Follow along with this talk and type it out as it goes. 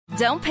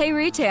Don't pay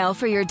retail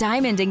for your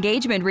diamond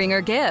engagement ring or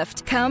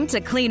gift. Come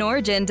to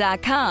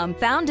CleanOrigin.com.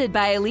 Founded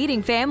by a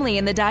leading family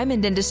in the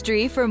diamond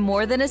industry for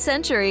more than a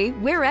century,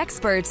 we're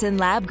experts in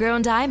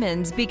lab-grown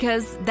diamonds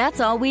because that's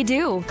all we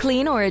do.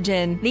 Clean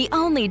Origin, the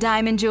only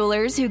diamond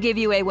jewelers who give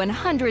you a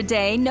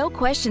 100-day, no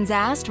questions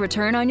asked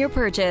return on your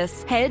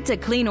purchase. Head to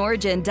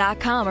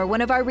CleanOrigin.com or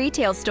one of our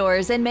retail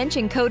stores and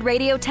mention code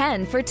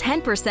Radio10 for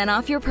 10%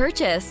 off your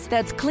purchase.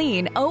 That's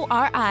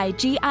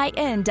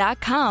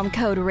CleanOrigin.com,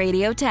 code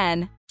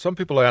Radio10. Some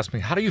people ask me,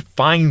 how do you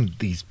find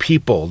these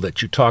people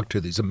that you talk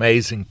to, these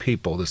amazing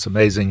people, this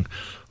amazing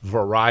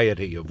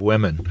variety of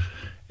women?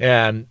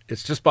 And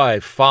it's just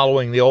by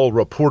following the old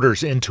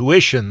reporter's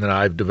intuition that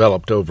I've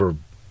developed over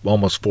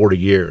almost 40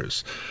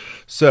 years.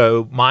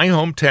 So my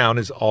hometown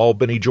is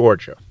Albany,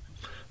 Georgia,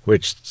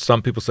 which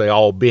some people say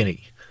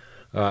Albany,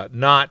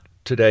 not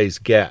today's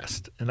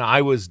guest. And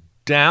I was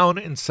down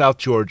in South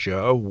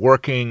Georgia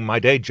working my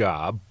day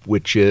job,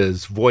 which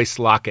is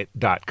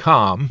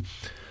voicelocket.com,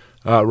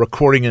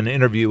 recording an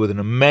interview with an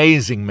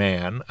amazing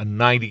man, a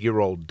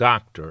 90-year-old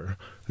doctor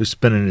who's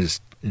spent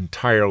his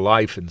entire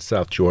life in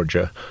South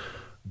Georgia.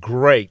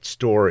 Great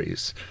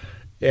stories.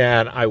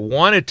 And I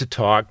wanted to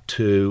talk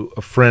to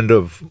a friend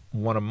of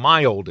one of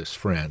my oldest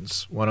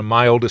friends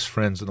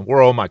in the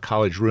world, my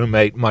college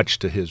roommate, much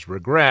to his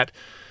regret,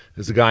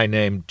 is a guy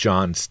named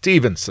John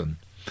Stevenson.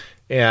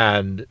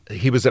 And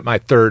he was at my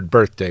third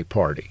birthday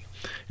party.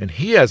 And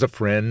he has a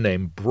friend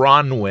named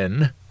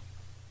Bronwyn,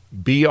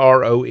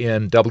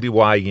 Bronwyn,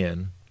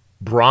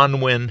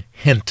 Bronwyn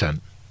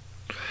Hinton.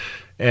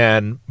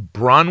 And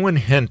Bronwyn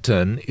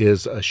Hinton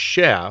is a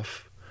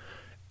chef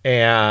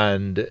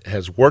and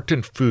has worked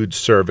in food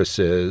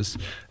services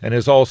and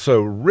has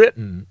also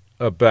written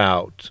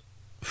about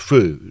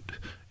food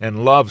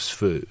and loves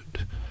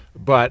food.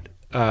 But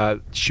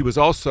she was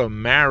also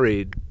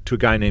married to a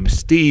guy named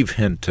Steve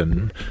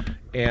Hinton,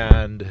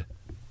 and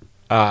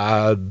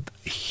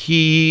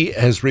he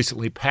has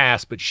recently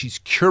passed, but she's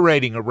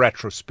curating a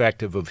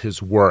retrospective of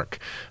his work.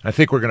 I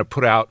think we're going to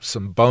put out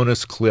some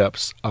bonus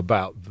clips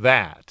about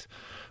that.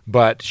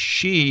 But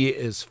she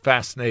is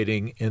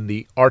fascinating in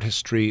the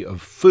artistry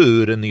of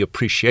food and the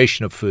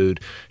appreciation of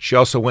food. She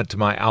also went to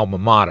my alma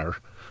mater,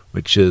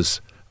 which is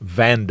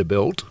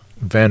Vanderbilt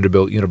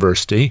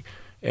University.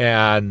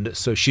 And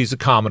so she's a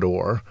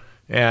Commodore.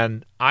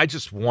 And I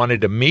just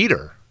wanted to meet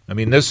her. I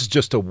mean, this is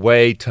just a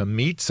way to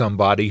meet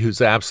somebody who's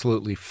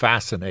absolutely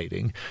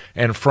fascinating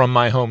and from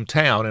my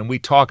hometown. And we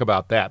talk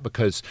about that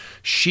because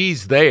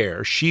she's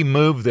there. She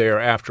moved there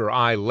after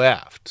I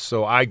left.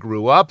 So I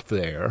grew up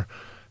there,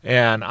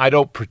 and I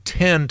don't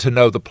pretend to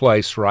know the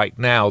place right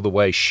now the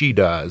way she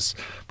does,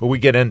 but we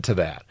get into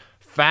that.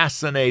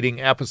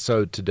 Fascinating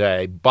episode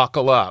today.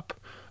 Buckle up,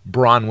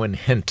 Bronwyn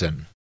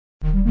Hinton.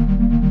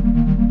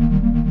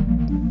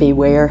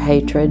 Beware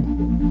hatred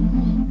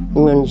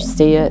when you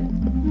see it.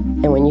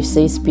 And when you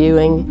see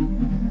spewing,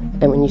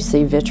 and when you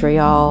see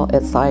vitriol,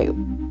 it's like,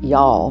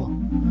 y'all,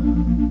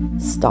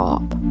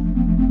 stop.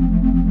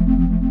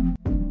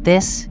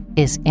 This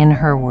is In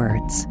Her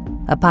Words,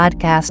 a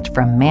podcast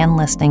from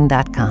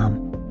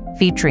manlistening.com,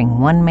 featuring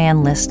one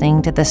man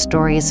listening to the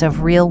stories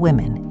of real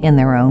women in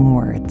their own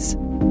words.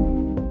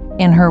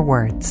 In Her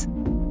Words,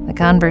 a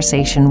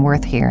conversation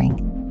worth hearing,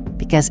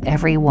 because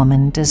every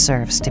woman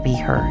deserves to be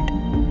heard.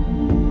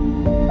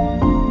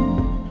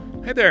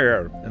 Hey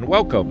there, and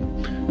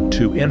welcome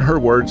to In Her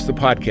Words, the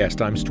podcast.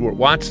 I'm Stuart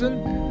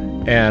Watson,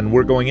 and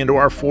we're going into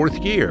our fourth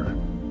year.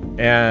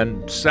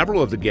 And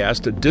several of the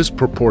guests, a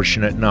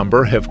disproportionate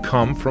number, have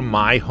come from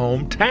my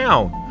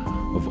hometown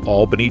of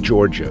Albany,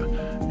 Georgia.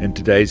 And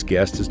today's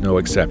guest is no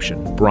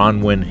exception.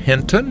 Bronwyn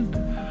Hinton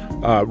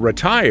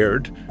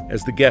retired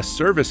as the guest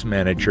service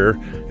manager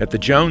at the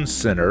Jones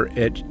Center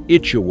at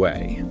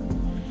Ichiway.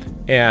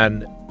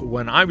 And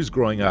when I was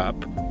growing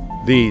up,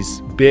 these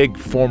big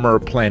former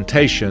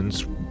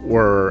plantations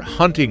were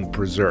hunting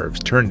preserves,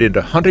 turned into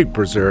hunting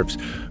preserves,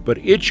 but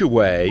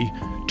Ichiway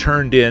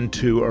turned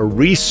into a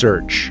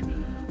research,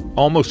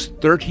 almost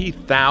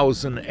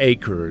 30,000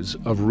 acres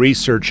of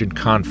research and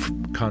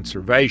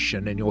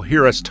conservation. And you'll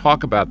hear us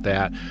talk about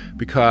that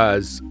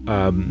because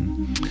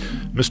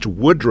Mr.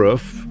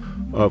 Woodruff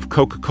of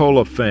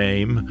Coca-Cola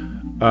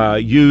fame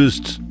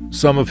used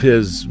some of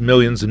his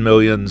millions and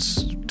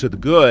millions to the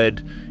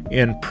good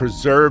in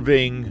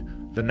preserving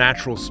the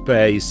natural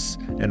space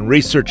and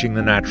researching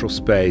the natural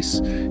space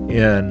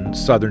in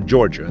southern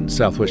Georgia, in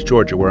southwest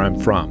Georgia, where I'm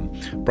from.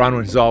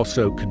 Bronwyn has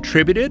also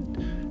contributed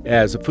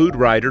as a food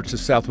writer to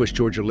Southwest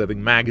Georgia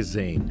Living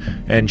magazine,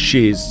 and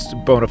she's a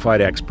bona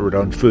fide expert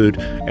on food,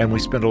 and we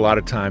spend a lot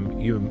of time.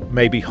 You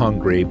may be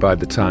hungry by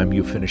the time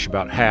you finish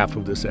about half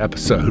of this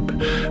episode.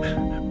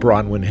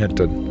 Bronwyn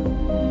Hinton.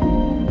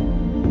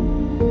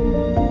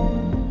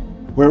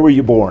 Where were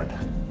you born?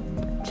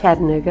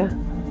 Chattanooga.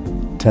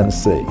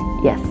 Tennessee.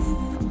 Yes.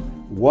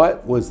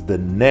 What was the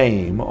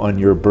name on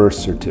your birth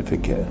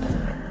certificate?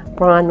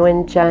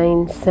 Bronwyn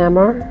Jane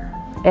Semmer,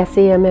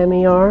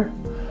 Semmer.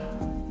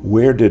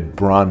 Where did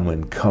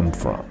Bronwyn come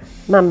from?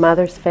 My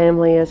mother's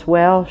family is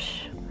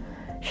Welsh,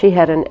 She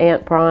had an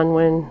Aunt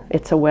Bronwyn.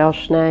 It's a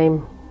Welsh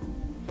name.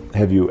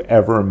 Have you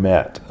ever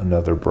met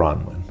another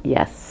Bronwyn?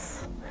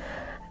 Yes.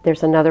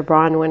 There's another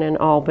Bronwyn in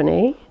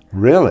Albany.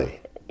 Really?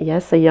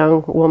 Yes, a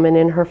young woman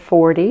in her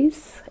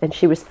 40s. And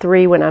she was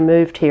 3 when I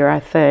moved here, I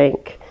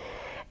think.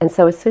 And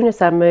so as soon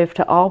as I moved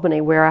to Albany,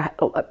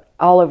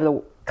 all over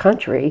the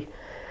country,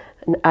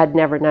 I'd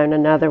never known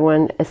another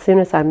one. As soon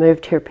as I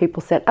moved here,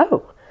 people said,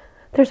 "Oh,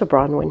 there's a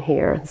Bronwyn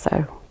here." And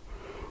so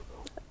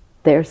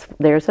there's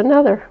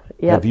another.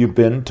 Yep. Have you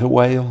been to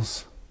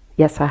Wales?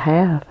 Yes, I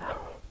have.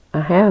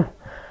 I have.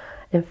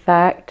 In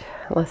fact,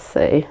 let's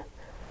see.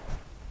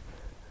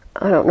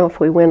 I don't know if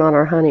we went on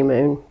our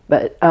honeymoon,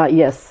 but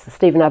yes,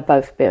 Steve and I have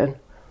both been.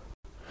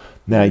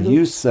 Now,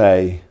 you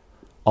say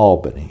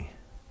Albany.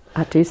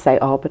 I do say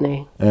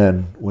Albany.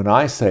 And when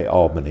I say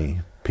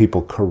Albany,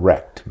 people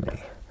correct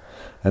me.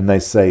 And they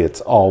say it's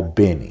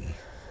Albany.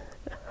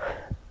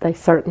 They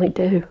certainly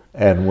do.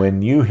 And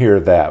when you hear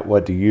that,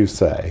 what do you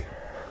say?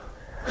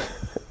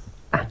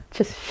 I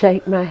just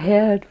shake my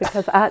head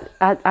because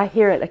I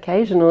hear it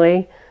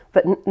occasionally,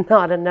 but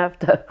not enough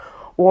to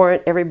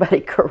warrant everybody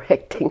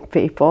correcting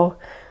people.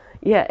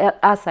 Yeah,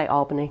 I say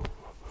Albany.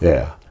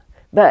 Yeah.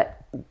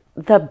 But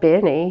the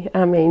Benny,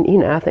 I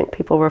mean, I think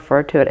people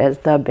refer to it as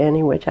the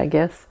Benny, which I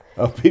guess.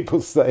 Oh, people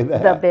say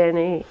that. The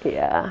Benny,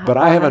 yeah. But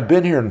I haven't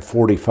been here in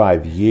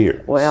 45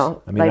 years.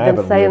 Well, I mean, they've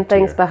been saying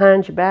things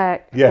behind your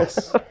back.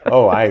 Yes.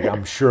 Oh,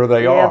 I'm sure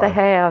they are. Yeah, they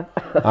have.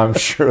 I'm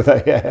sure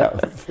they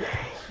have.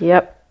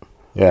 Yep.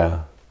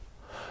 Yeah.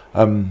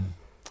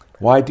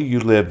 Why do you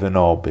live in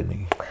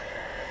Albany?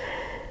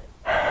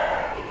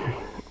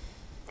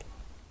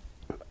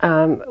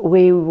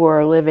 We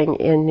were living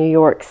in New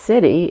York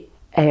City,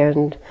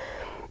 and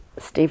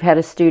Steve had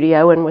a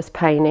studio and was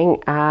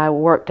painting. I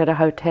worked at a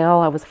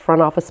hotel. I was a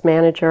front office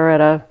manager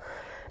at a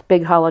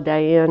big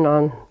Holiday Inn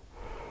on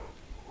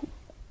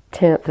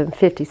 10th and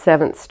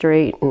 57th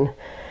Street, and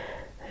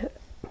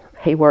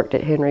he worked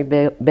at Henry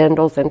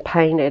Bendel's and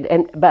painted.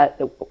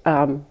 But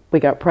we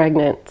got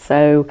pregnant,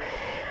 so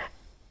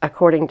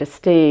according to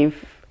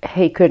Steve,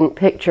 he couldn't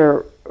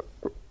picture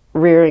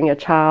rearing a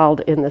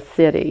child in the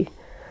city.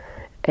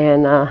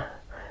 And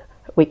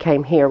we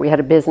came here. We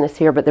had a business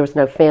here, but there was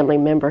no family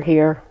member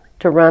here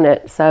to run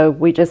it. So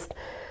we just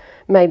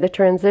made the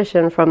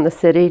transition from the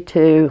city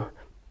to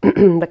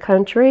the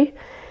country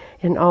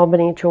in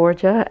Albany,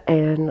 Georgia,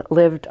 and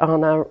lived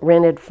on a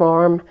rented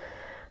farm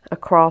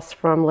across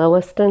from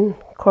Lilliston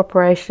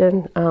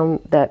Corporation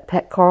that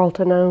Pat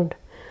Carlton owned.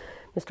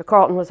 Mr.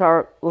 Carlton was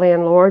our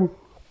landlord.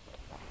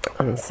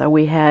 And so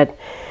we had,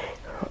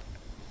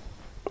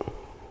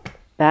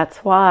 that's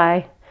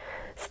why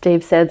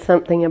Steve said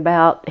something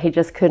about he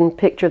just couldn't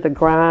picture the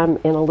grime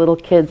in a little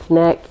kid's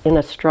neck in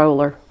a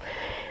stroller.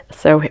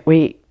 So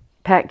we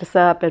packed us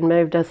up and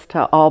moved us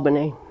to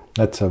Albany.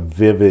 That's a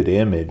vivid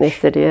image.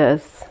 Yes, it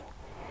is.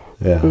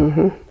 Yeah.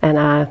 Mm-hmm. And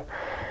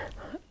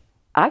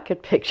I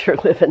could picture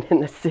living in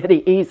the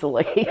city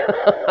easily,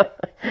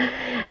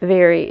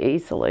 very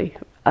easily.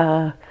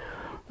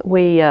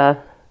 We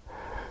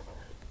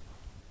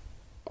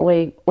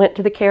went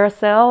to the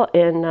Carousel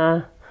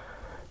in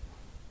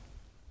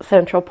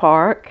Central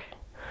Park.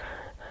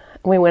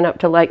 We went up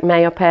to Lake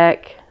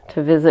Mahopac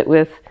to visit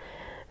with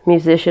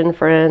musician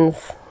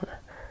friends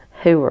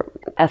who were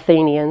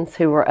Athenians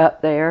who were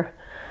up there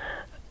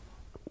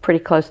pretty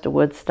close to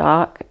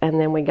Woodstock, and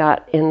then we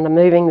got in the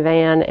moving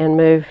van and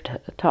moved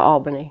to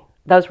Albany.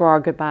 Those were our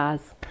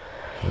goodbyes.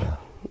 Yeah.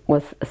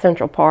 Was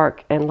Central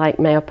Park and Lake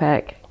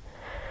Mahopac,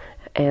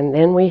 and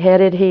then we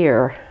headed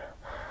here.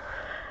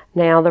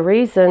 Now the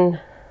reason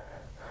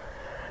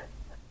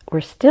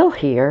we're still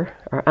here,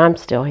 or I'm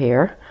still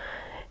here,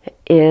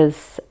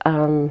 is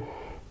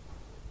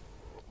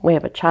we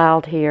have a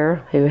child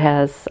here who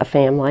has a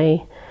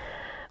family.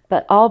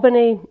 But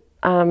Albany,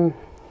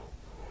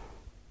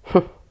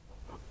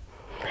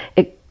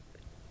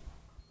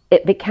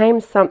 it became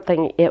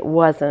something it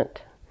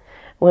wasn't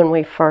when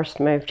we first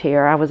moved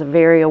here. I was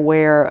very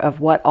aware of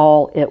what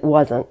all it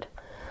wasn't.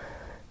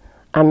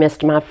 I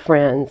missed my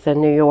friends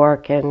in New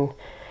York, and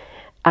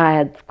I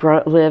had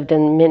lived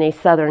in many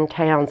southern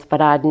towns, but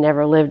I'd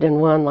never lived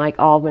in one like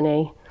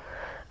Albany.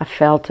 I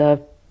felt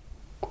an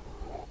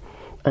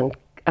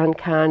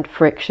unkind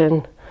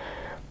friction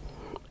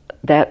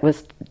that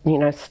was,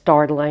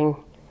 startling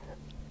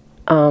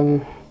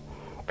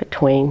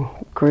between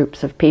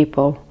groups of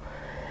people.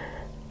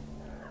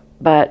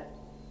 But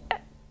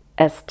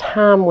as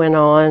time went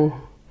on,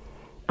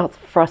 I was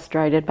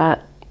frustrated by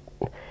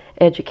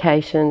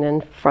education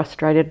and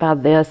frustrated by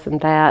this and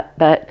that,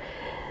 but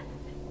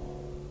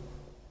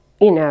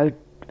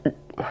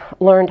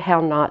learned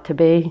how not to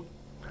be,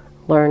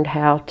 learned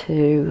how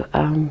to,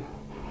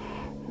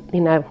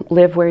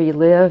 live where you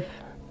live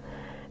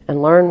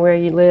and learn where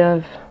you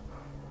live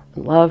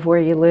and love where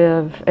you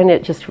live, and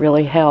it just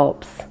really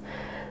helps.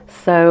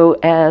 So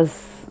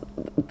as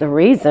the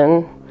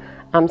reason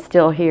I'm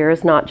still here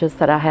is not just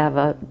that I have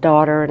a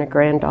daughter and a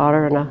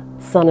granddaughter and a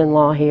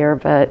son-in-law here,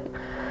 but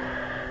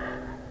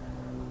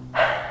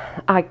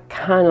I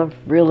kind of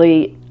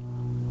really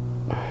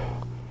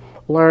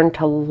learned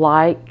to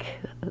like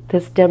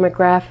this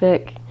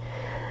demographic,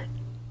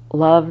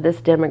 love this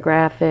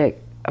demographic,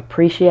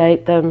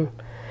 appreciate them.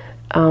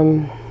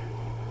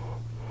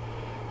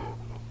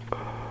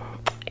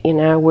 You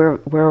know,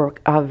 we're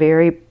a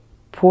very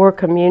poor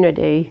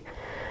community,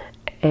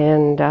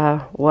 and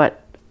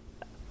what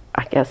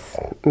I guess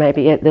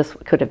maybe this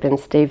could have been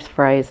Steve's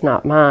phrase,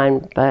 not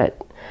mine,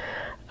 but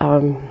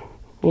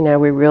you know,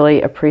 we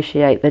really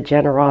appreciate the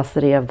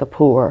generosity of the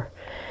poor.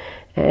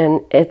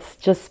 And it's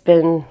just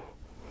been,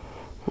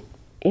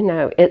 you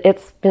know,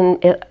 it's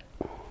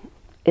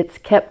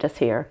kept us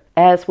here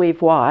as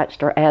we've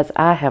watched, or as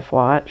I have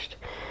watched.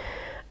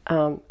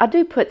 I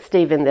do put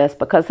Steve in this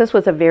because this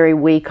was a very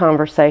wee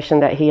conversation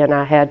that he and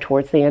I had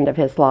towards the end of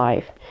his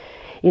life.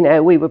 You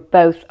know, we were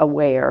both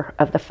aware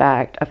of the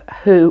fact of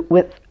who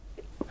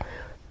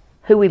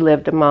we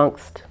lived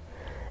amongst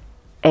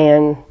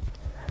and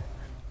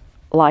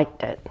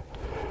liked it.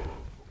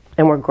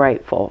 And we're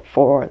grateful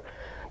for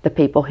the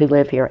people who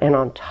live here. And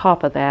on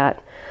top of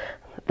that,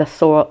 the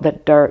soil, the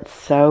dirt's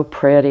so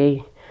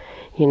pretty.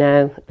 You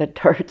know, the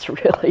dirt's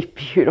really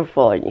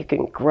beautiful, and you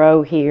can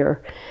grow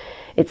here.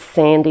 It's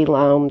sandy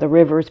loam. The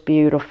river's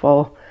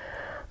beautiful.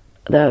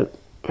 The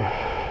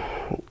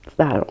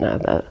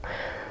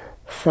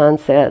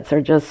sunsets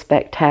are just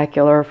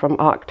spectacular from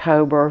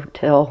October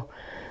till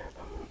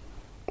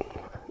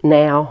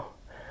now.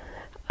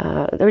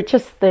 There were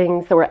just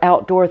things, there were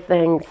outdoor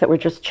things that were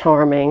just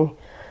charming.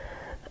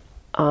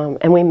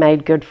 And we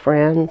made good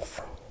friends.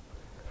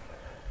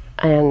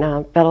 And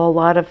but a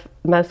lot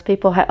of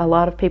people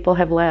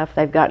have left.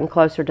 They've gotten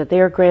closer to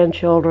their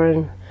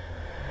grandchildren.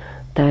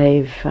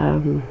 They've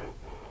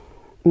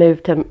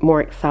moved to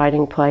more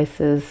exciting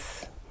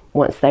places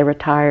once they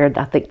retired.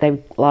 I think a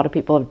lot of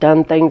people have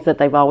done things that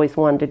they've always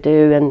wanted to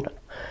do, and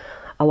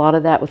a lot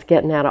of that was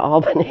getting out of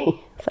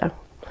Albany. So,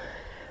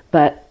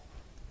 but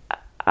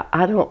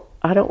I don't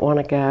want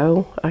to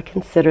go. I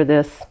consider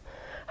this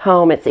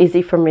home. It's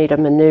easy for me to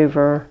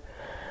maneuver.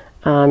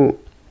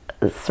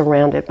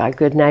 Surrounded by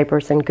good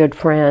neighbors and good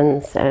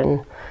friends,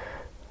 and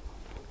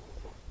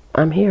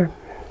I'm here.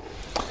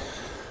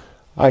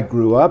 I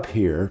grew up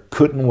here,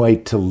 couldn't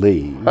wait to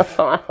leave,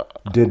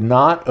 did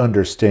not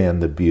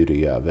understand the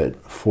beauty of it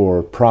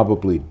for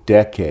probably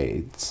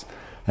decades,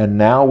 and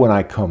now when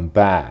I come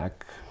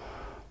back,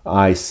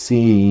 I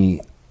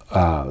see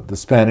the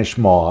Spanish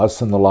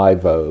moss and the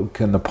live oak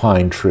and the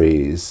pine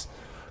trees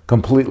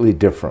completely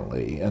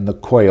differently, and the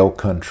quail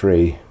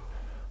country.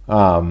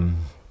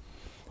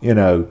 You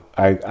know,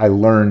 I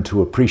learned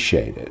to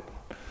appreciate it,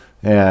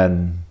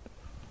 and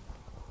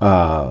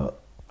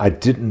I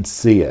didn't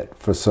see it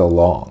for so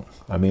long.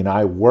 I mean,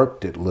 I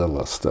worked at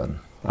Lilliston.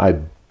 I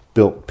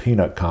built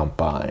peanut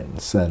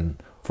combines,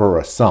 and for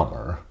a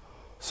summer,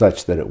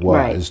 such that it was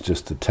Right.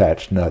 just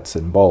attached nuts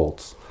and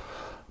bolts.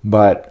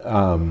 But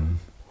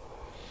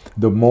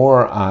the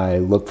more I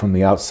look from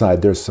the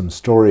outside, there's some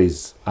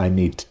stories I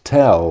need to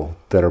tell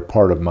that are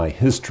part of my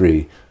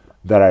history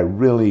that I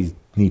really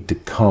need to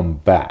come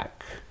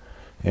back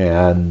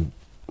and,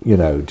 you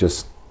know,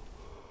 just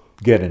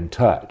get in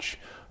touch.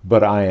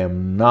 But I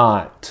am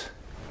not,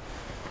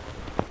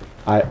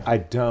 I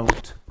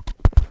don't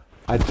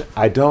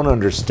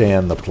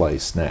understand the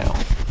place now.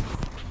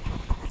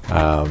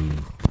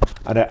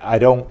 I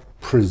don't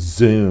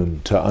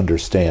presume to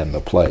understand the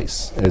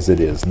place as it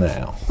is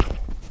now.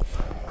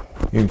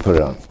 You can put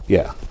it on.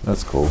 Yeah,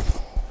 that's cool.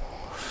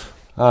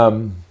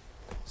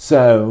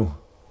 So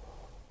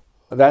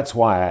that's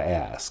why I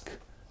ask.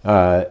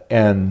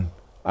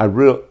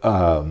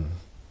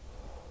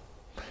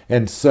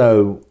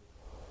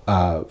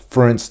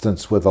 For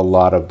instance, with a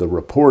lot of the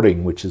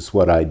reporting, which is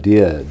what I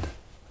did,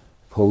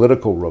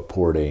 political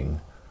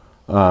reporting,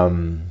 I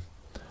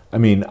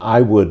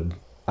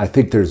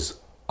think there's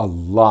a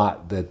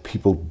lot that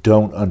people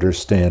don't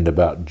understand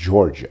about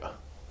Georgia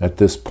at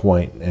this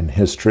point in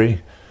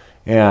history.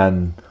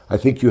 And I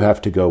think you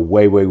have to go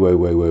way, way, way,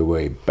 way, way,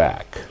 way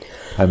back.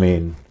 I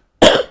mean,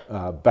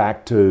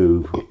 back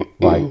to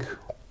like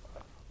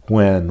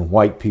when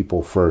white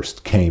people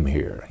first came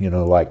here, you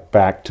know, like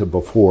back to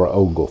before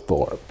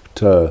Oglethorpe,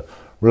 to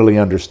really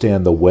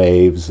understand the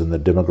waves and the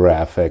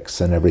demographics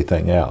and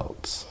everything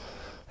else.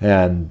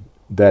 And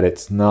that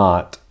it's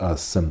not a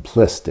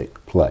simplistic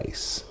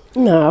place.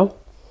 No.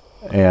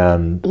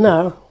 And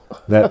No.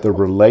 that the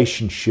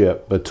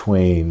relationship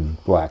between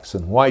blacks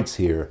and whites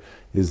here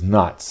is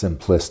not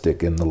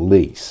simplistic in the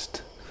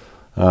least.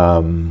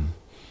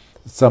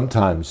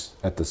 Sometimes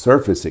at the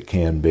surface it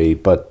can be,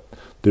 but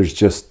there's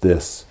just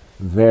this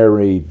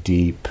very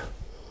deep,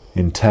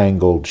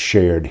 entangled,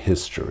 shared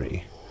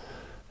history.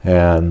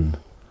 And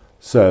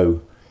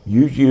so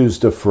you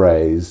used a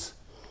phrase,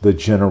 the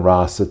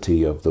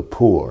generosity of the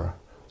poor.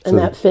 And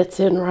that fits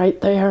in right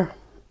there.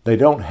 They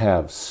don't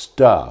have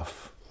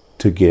stuff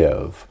to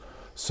give.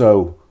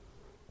 So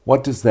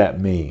what does that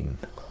mean?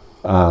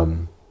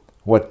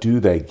 What do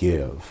they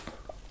give?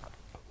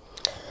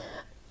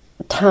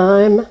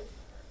 Time,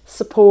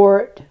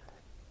 support,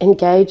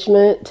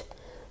 engagement,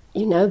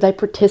 they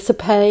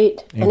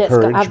participate. And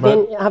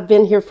Encouragement. I've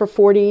been here for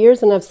 40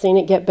 years and I've seen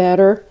it get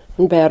better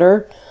and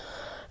better.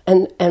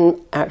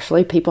 And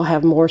actually people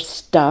have more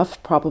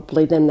stuff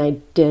probably than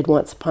they did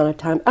once upon a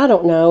time. I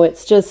don't know.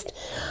 It's just,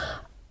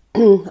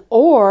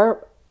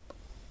 or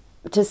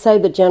to say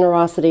the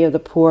generosity of the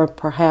poor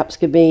perhaps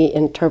could be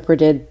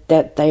interpreted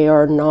that they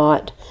are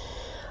not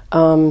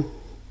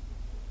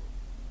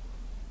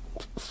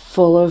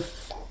full of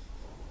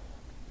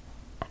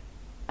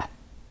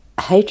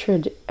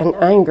hatred and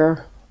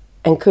anger,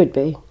 and could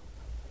be.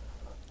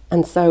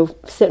 And so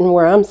sitting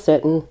where I'm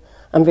sitting,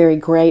 I'm very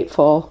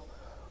grateful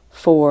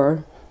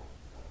for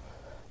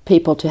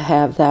people to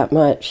have that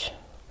much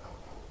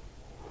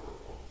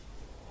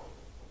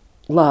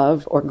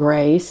love or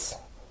grace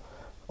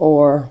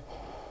or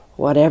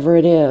whatever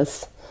it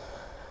is,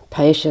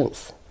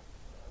 patience,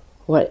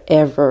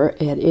 whatever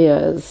it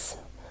is.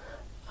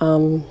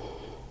 I'm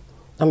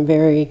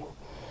very,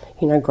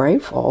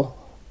 grateful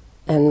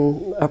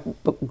and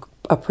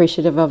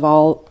appreciative of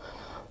all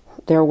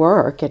their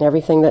work and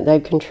everything that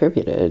they've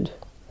contributed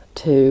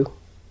to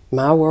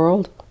my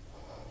world,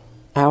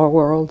 our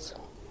worlds.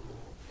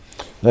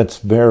 That's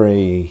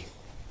very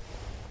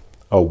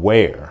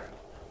aware.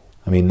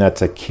 I mean,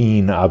 that's a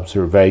keen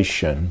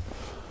observation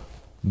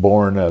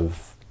born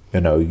of,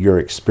 your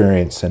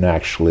experience in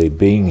actually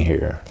being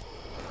here.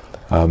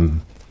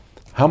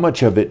 How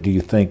much of it do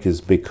you think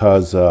is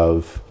because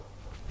of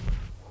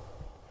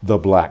the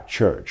Black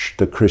church,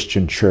 the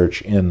Christian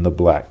church in the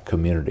Black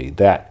community,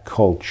 that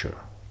culture?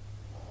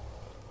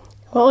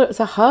 Well,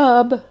 it's a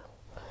hub,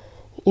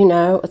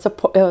 it's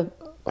a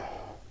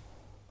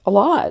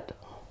lot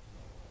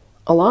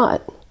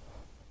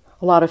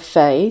of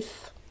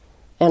faith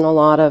and a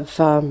lot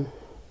of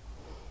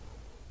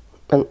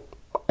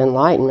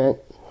enlightenment.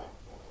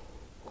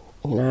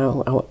 I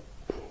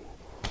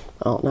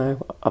don't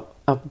know.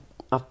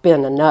 I've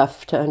been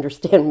enough to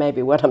understand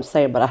maybe what I'm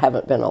saying, but I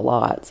haven't been a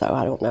lot, so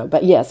I don't know.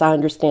 But yes, I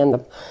understand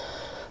the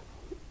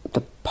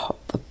part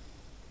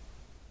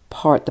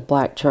the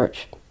Black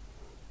church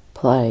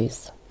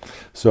plays.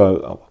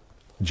 So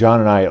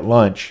John and I at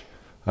lunch,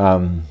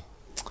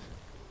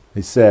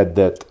 he said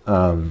that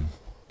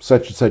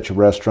such and such a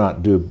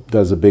restaurant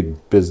does a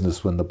big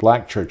business when the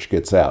Black church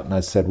gets out. And I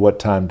said, what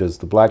time does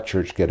the Black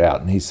church get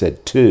out? And he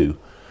said 2.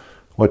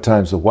 What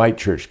time's the white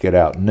church get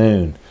out?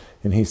 Noon.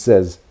 And he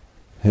says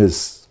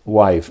his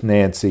wife,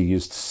 Nancy,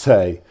 used to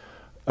say,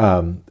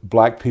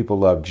 Black people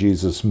love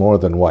Jesus more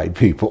than white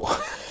people.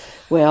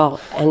 Well,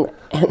 and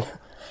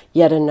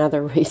yet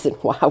another reason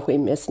why we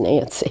miss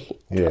Nancy.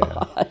 Yeah.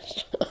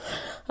 Gosh.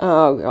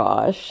 Oh,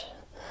 gosh.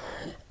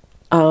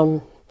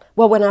 Well,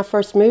 when I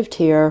first moved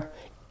here,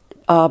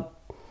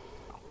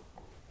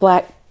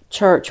 Black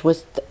church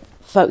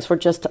folks were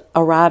just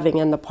arriving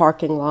in the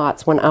parking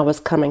lots when I was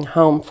coming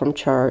home from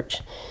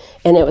church.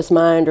 And it was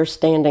my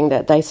understanding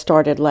that they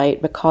started late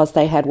because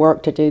they had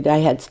work to do.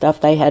 They had stuff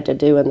they had to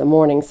do in the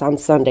mornings on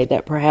Sunday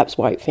that perhaps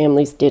white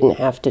families didn't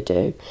have to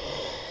do.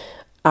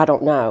 I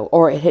don't know.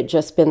 Or it had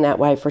just been that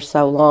way for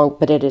so long,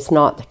 but it is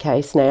not the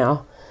case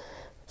now.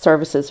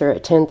 Services are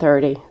at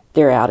 10:30.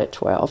 They're out at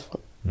 12.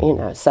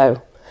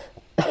 So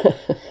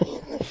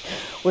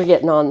we're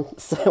getting on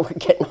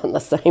the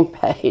same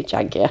page,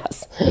 I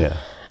guess. Yeah.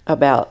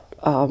 About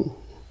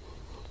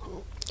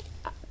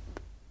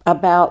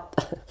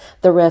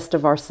the rest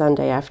of our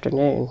Sunday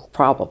afternoon,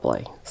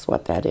 probably, is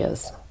what that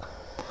is.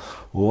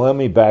 Well, let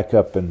me back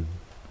up and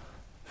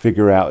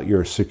figure out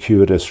your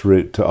circuitous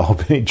route to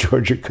Albany,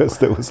 Georgia, because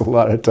there was a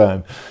lot of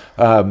time.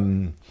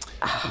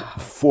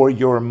 For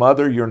your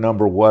mother, you're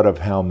number what of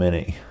how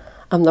many?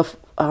 I'm the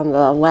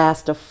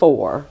last of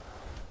 4.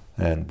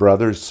 And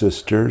brothers,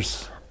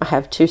 sisters? I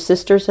have 2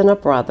 sisters and a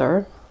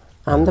brother.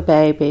 I'm the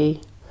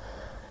baby.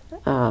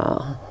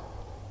 Are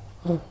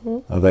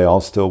they all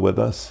still with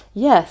us?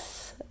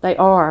 Yes, they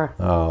are.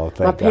 Oh, thank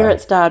God. My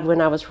parents died when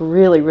I was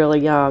really, really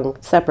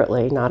young,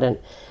 separately,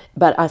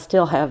 but I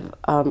still have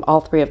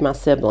all 3 of my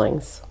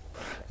siblings.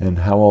 And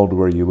how old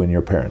were you when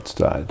your parents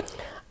died?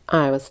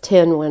 I was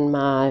 10 when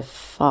my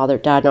father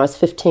died, and I was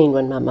 15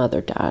 when my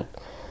mother died.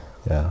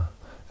 Yeah.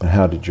 And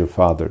how did your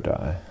father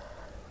die?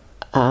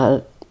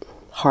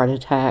 Heart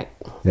attack.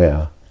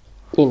 Yeah.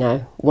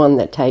 One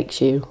that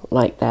takes you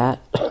like that.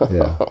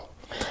 Yeah.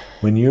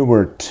 When you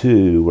were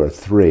 2 or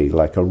 3,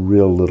 like a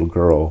real little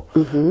girl,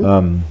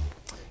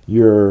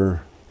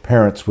 your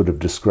parents would have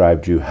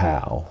described you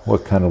how?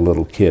 What kind of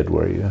little kid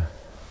were you?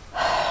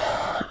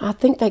 I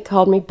think they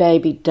called me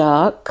Baby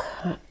Duck.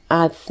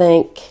 I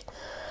think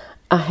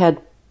I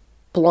had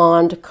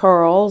blonde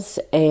curls,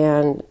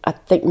 and I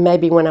think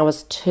maybe when I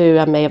was 2,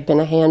 I may have been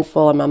a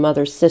handful, and my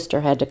mother's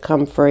sister had to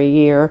come for a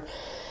year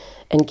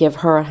and give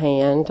her a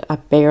hand. I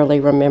barely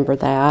remember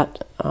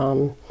that.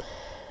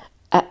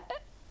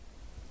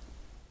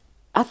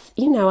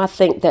 I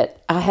think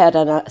that I had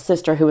a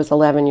sister who was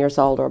 11 years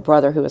older, a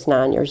brother who was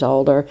 9 years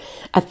older.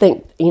 I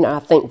think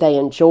they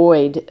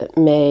enjoyed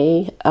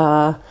me.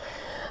 I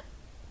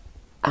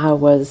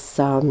was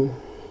at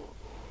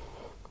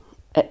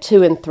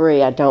 2 and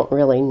 3. I don't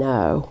really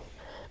know,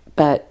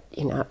 but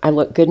I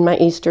look good in my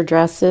Easter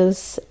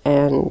dresses,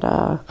 and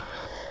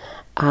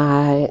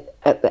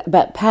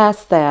but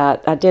past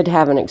that, I did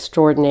have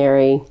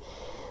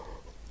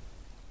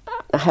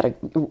I had a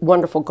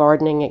wonderful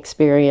gardening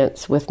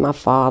experience with my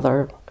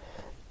father,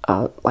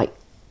 like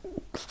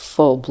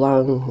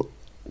full-blown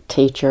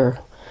teacher,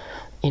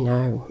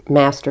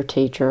 master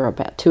teacher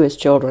to his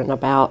children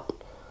about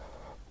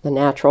the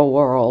natural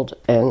world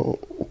and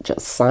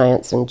just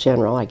science in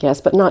general, I guess,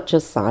 but not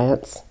just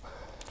science.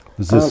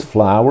 Was this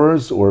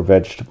flowers or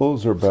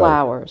vegetables or both?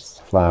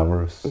 Flowers.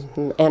 Flowers.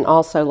 Mm-hmm. And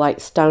also like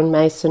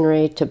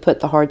stonemasonry to put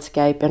the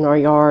hardscape in our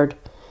yard,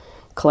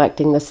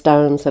 collecting the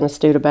stones in a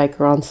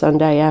Studebaker on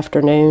Sunday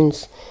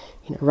afternoons,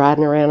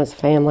 riding around as a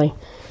family,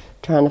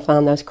 trying to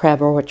find those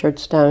crab orchard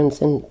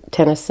stones in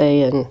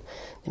Tennessee, and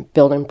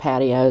building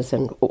patios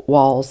and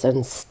walls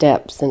and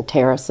steps and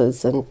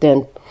terraces, and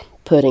then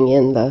putting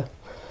in the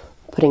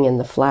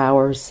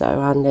flowers. So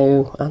I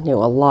knew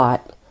a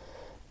lot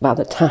by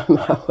the time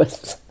I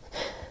was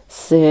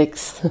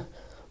 6.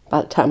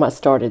 By the time I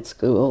started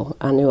school,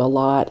 I knew a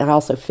lot. I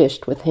also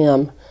fished with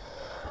him.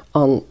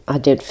 I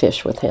did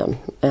fish with him,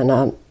 and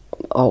an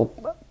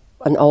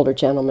older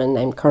gentleman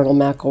named Colonel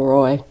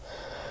McElroy.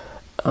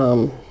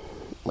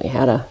 We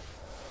had a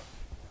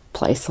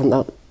place on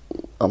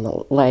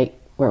the lake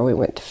where we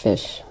went to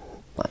fish.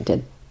 I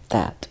did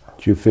that.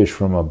 Did you fish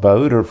from a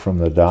boat or from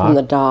the dock? From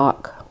the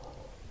dock.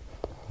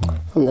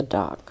 From the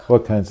dock.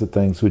 What kinds of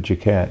things would you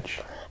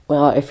catch?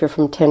 Well, if you're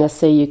from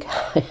Tennessee,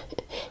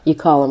 you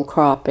call them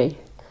crappie.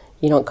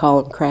 You don't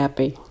call them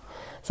crappie.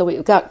 So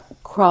we've got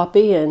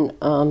crappie and,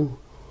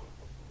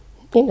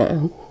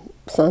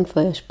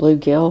 sunfish,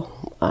 bluegill.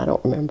 I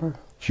don't remember.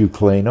 Did you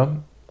clean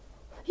them?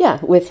 Yeah,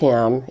 with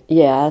him,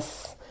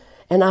 yes.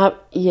 And I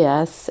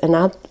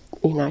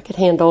could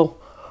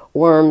handle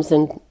worms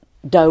and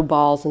dough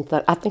balls and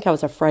I think I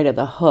was afraid of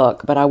the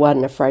hook, but I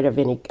wasn't afraid of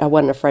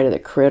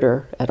the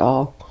critter at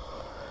all.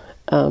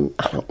 I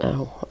don't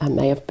know. I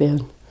may have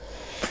been.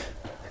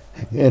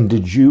 And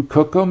did you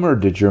cook them, or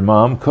did your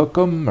mom cook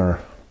them,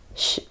 or?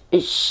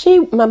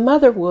 My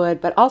mother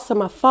would, but also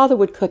my father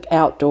would cook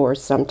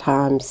outdoors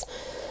sometimes.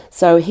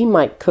 So he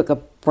might cook a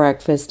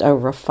breakfast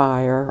over a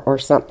fire or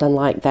something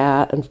like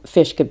that, and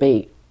fish could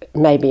be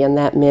maybe in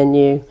that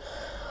menu.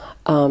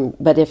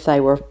 But if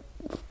they were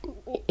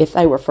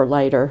for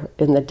later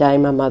in the day,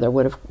 my mother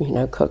would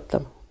have, cooked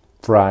them.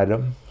 Fried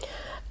them?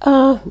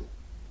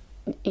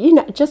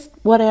 Just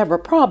whatever,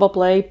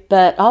 probably,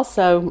 but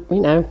also,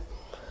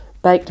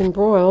 baked and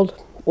broiled.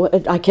 Well,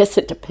 I guess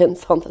it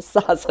depends on the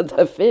size of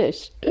the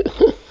fish.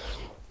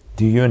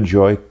 Do you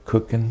enjoy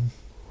cooking?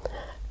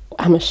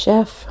 I'm a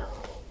chef.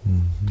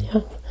 Mm-hmm.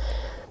 Yeah,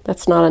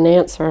 that's not an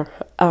answer.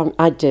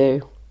 I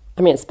do.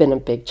 It's been a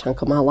big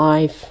chunk of my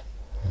life,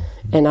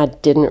 and I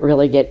didn't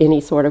really get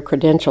any sort of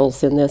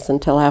credentials in this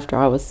until after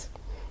I was,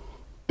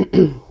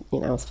 I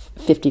was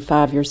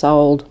 55 years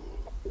old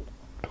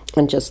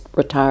and just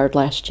retired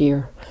last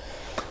year.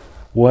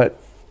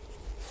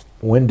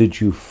 When did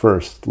you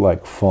first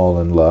fall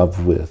in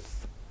love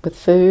with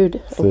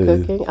food and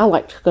cooking? I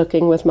liked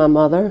cooking with my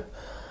mother.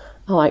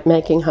 I liked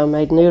making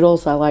homemade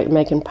noodles. I liked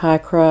making pie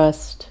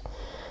crust.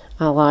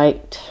 I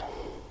liked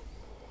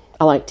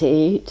to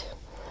eat.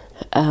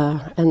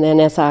 And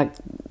then I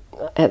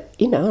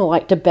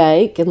like to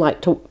bake and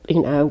like to,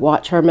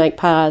 watch her make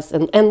pies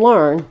and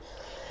learn.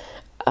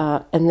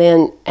 And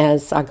then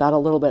as I got a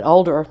little bit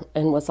older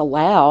and was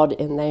allowed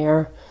in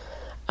there,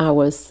 I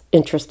was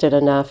interested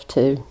enough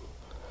to,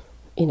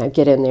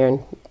 get in there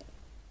and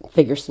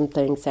figure some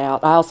things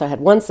out. I also had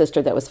one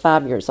sister that was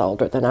 5 years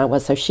older than I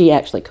was, so she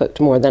actually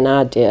cooked more than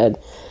I did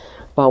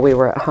while we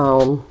were at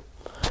home.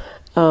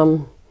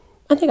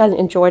 I think I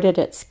enjoyed it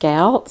at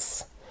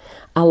Scouts.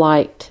 I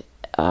liked,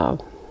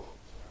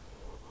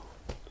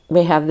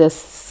 we have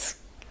this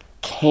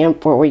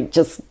camp where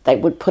they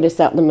would put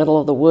us out in the middle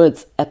of the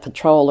woods, a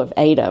patrol of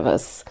 8 of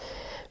us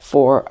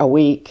for a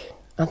week.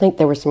 I think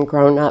there were some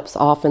grown-ups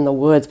off in the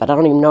woods, but I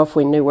don't even know if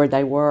we knew where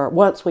they were.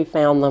 Once we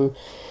found them,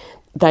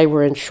 they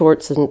were in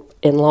shorts and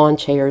in lawn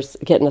chairs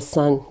getting a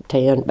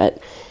suntan, but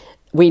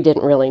we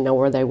didn't really know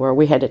where they were.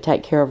 We had to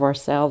take care of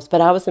ourselves.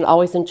 But I was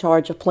always in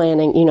charge of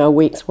planning, a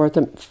week's worth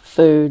of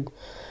food,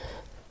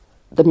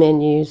 the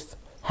menus,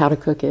 how to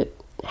cook it,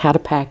 how to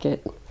pack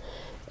it,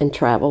 and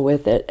travel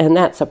with it. And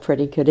that's a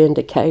pretty good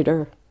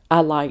indicator.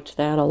 I liked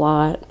that a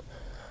lot,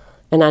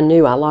 and I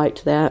knew I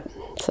liked that.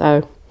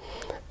 So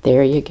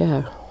there you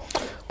go.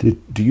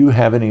 Do you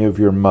have any of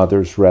your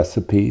mother's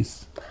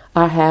recipes?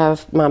 I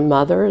have my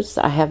mother's,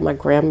 I have my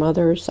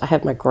grandmother's, I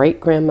have my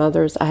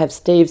great-grandmother's, I have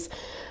Steve's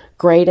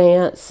great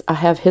aunts, I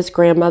have his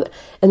grandmother,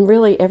 and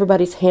really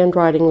everybody's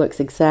handwriting looks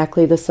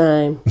exactly the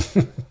same.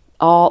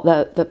 All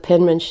the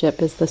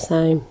penmanship is the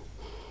same.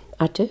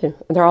 I do.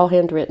 They're all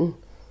handwritten.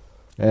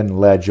 And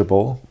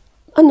legible?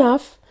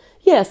 Enough.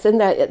 Yes, and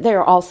that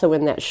they're also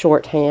in that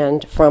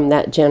shorthand from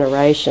that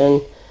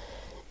generation,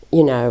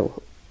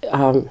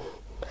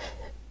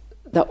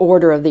 the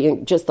order of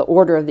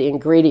the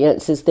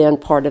ingredients is then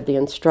part of the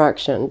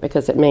instruction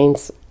because it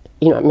means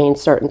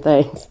certain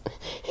things.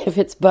 If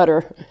it's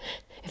butter,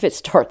 if it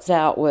starts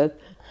out with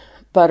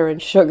butter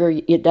and sugar,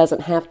 it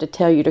doesn't have to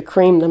tell you to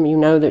cream them. You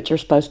know that you're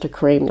supposed to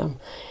cream them.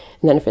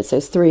 And then if it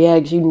says 3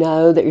 eggs, you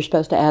know that you're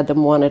supposed to add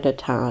them one at a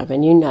time.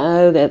 And you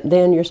know that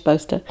then you're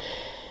supposed to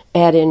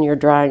add in your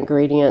dry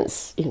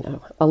ingredients,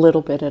 a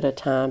little bit at a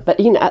time.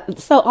 But,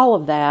 so all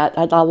of that,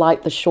 I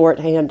like the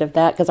shorthand of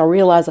that because I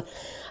realize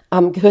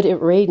I'm good at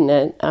reading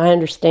it. I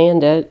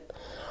understand it.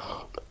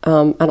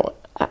 I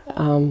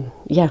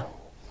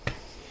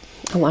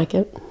like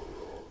it.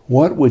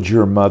 What would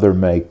your mother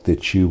make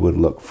that you would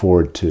look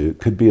forward to?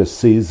 Could be a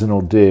seasonal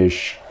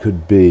dish,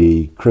 could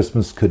be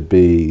Christmas, could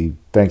be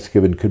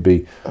Thanksgiving, could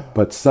be,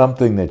 but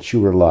something that you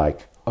were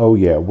like, oh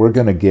yeah, we're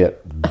going to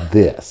get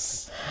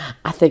this.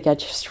 I think I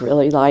just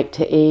really like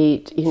to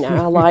eat.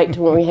 I liked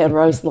when we had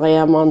roast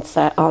lamb on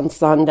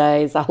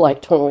Sundays. I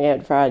liked when we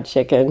had fried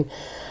chicken.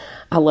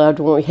 I loved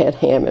when we had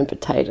ham and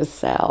potato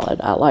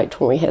salad. I liked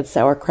when we had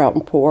sauerkraut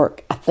and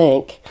pork. I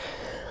think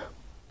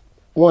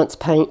once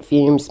paint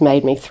fumes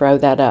made me throw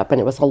that up,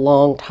 and it was a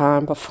long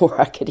time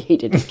before I could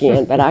eat it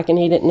again, but I can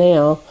eat it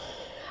now.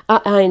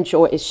 I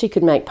enjoy it. She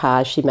could make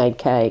pies. She made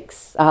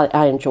cakes.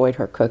 I enjoyed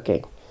her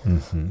cooking.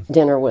 Mm-hmm.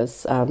 Dinner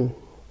was,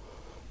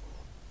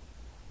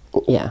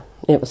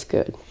 it was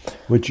good.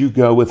 Would you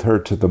go with her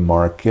to the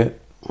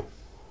market?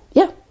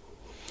 Yeah.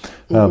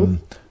 And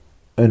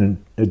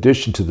in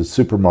addition to the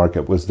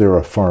supermarket, was there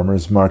a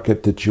farmer's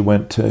market that you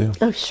went to?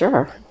 Oh,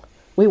 sure.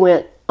 We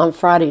went on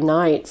Friday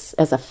nights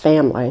as a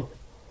family.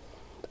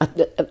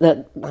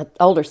 My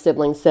older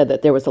siblings said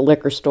that there was a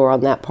liquor store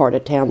on that part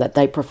of town that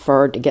they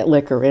preferred to get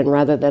liquor in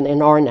rather than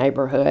in our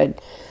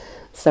neighborhood.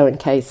 So in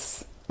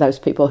case those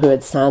people who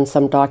had signed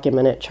some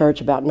document at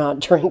church about not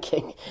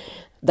drinking,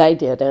 they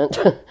didn't.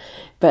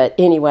 But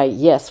anyway,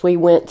 yes, we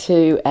went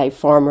to a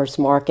farmer's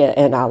market,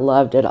 and I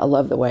loved it. I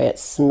loved the way it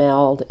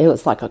smelled. It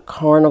was like a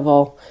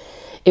carnival.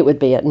 It would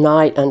be at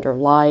night under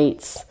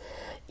lights.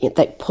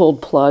 They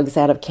pulled plugs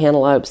out of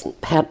cantaloupes and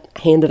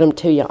handed them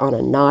to you on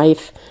a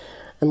knife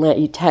and let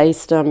you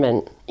taste them,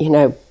 and,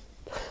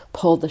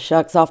 pulled the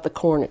shucks off the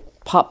corn,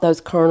 popped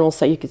those kernels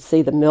so you could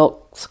see the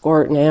milk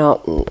squirting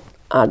out, and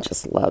I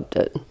just loved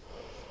it.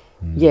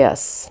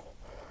 Yes,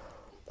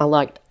 I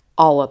liked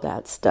all of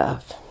that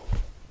stuff.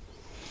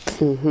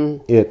 Mm-hmm.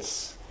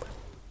 It's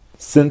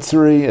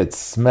sensory, it's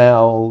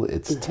smell,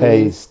 it's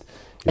taste.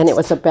 And it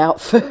was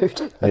about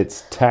food.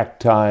 It's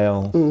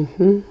tactile.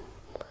 Mm-hmm.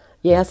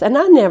 Yes, and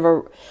I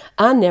never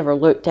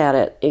looked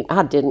at it.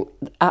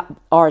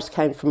 Ours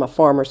came from a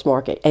farmer's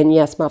market, and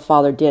yes, my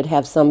father did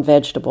have some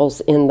vegetables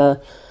in the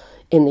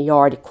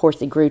yard. Of course,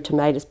 he grew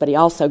tomatoes, but he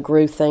also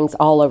grew things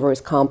all over his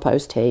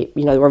compost heap.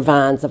 There were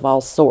vines of all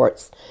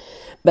sorts,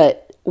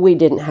 but we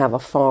didn't have a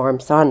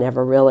farm, so I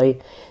never really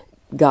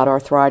got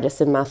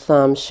arthritis in my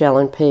thumbs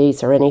shelling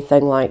peas or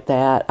anything like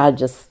that.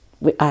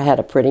 I had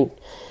a pretty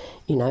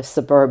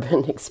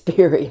suburban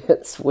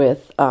experience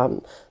with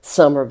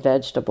summer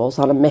vegetables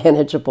on a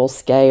manageable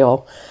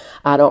scale.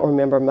 I don't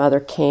remember Mother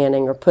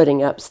canning or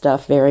putting up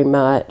stuff very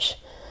much.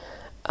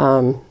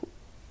 Some,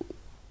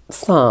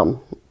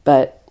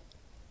 but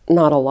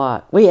not a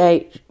lot. We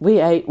ate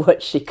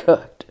what she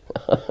cooked.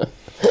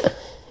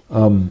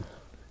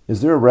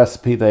 Is there a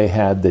recipe they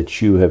had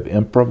that you have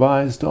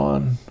improvised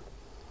on?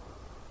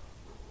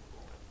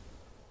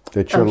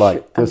 That you're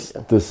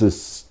this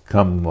has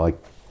come like,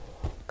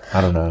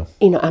 I don't know.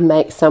 I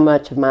make so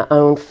much of my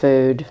own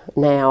food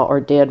now,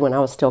 or did when I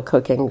was still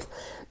cooking,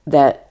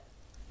 that,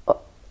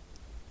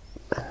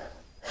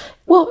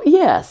 well,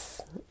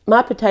 yes,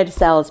 my potato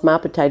salad's my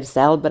potato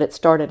salad, but it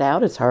started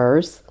out as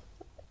hers.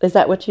 Is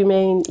that what you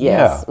mean?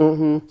 Yes. Yeah.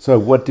 Mm-hmm. So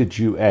what did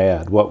you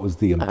add? What was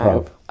the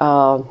improv?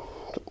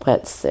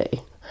 Let's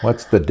see.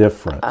 What's the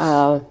difference?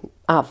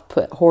 I've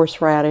put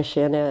horseradish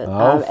in it. Oh,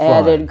 I've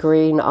added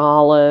green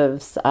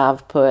olives.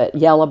 I've put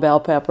yellow bell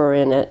pepper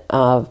in it.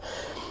 A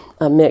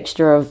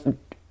mixture of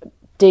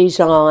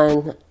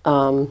Dijon,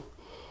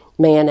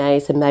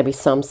 mayonnaise, and maybe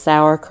some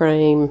sour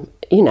cream.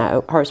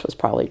 Hers was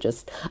probably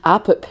just, I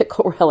put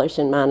pickle relish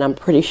in mine. I'm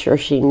pretty sure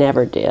she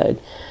never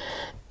did.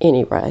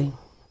 Anyway,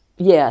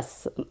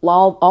 yes,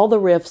 all the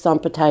riffs on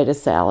potato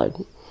salad.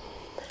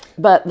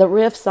 But the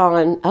riffs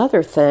on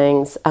other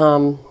things,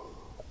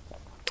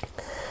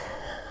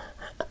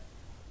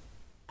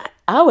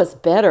 I was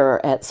better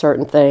at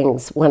certain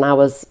things when I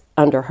was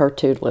under her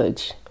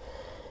tutelage.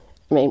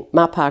 I mean,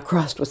 my pie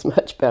crust was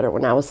much better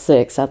when I was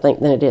 6, I think,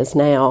 than it is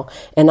now.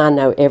 And I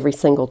know every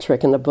single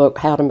trick in the book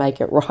how to make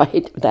it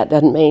right. That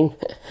doesn't mean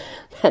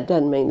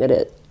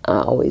that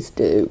I always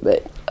do.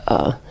 But,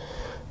 I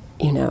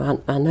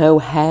know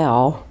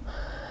how.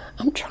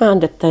 I'm trying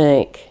to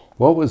think.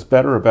 What was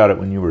better about it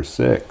when you were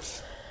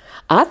 6?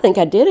 I think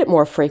I did it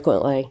more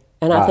frequently.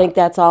 And I think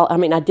that's all. I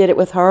mean, I did it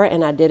with her,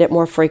 and I did it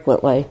more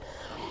frequently.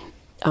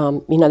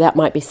 That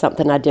might be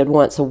something I did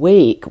once a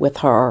week with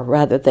her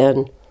rather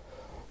than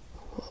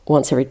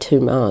once every 2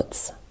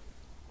 months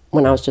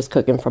when I was just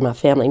cooking for my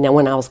family. Now,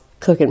 when I was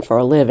cooking for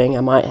a living,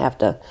 I might have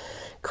to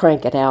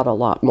crank it out a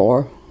lot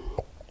more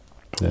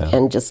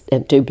and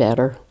do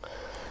better.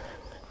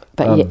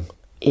 But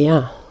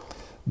yeah.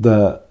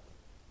 The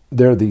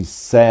there are these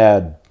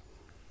sad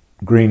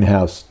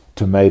greenhouse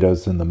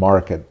tomatoes in the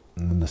market,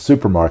 in the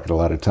supermarket a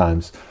lot of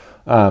times.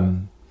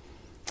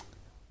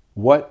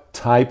 What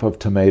type of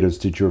tomatoes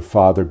did your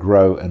father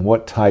grow, and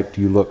what type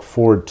do you look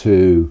forward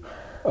to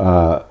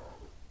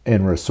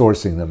in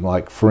resourcing them?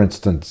 Like, for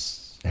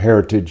instance,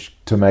 heritage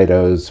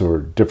tomatoes or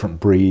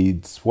different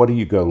breeds. What do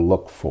you go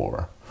look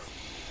for?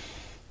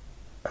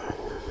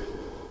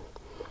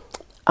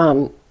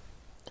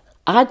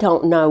 I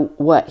don't know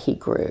what he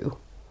grew.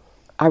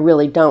 I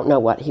really don't know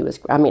what he was.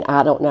 I mean,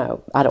 I don't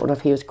know. I don't know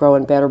if he was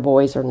growing Better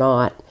Boys or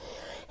not.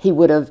 He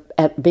would have,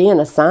 at being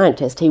a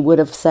scientist, he would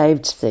have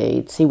saved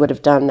seeds. He would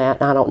have done that,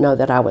 and I don't know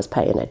that I was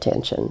paying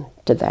attention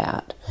to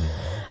that.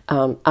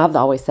 Mm-hmm. I've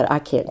always said I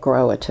can't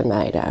grow a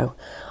tomato.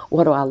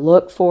 What do I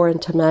look for in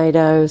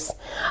tomatoes?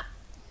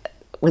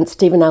 When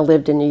Steve and I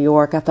lived in New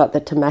York, I thought the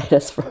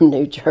tomatoes from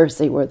New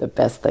Jersey were the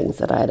best things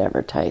that I had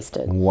ever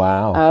tasted.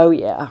 Wow. Oh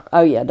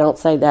yeah. Don't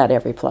say that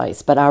every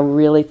place, but I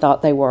really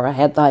thought they were.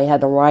 They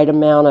had the right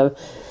amount of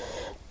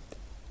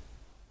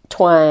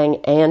twang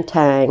and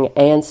tang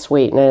and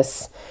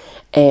sweetness,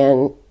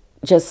 and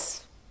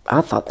just,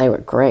 I thought they were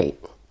great.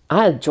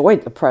 I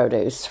enjoyed the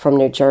produce from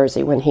New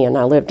Jersey when he and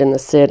I lived in the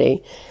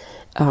city,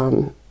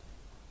 and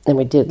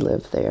we did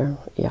live there,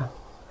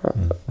 for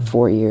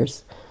 4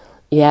 years.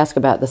 You ask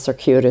about the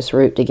circuitous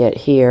route to get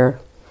here.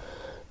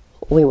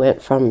 We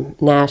went from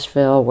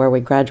Nashville, where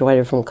we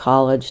graduated from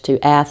college, to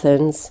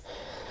Athens,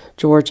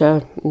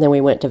 Georgia, and then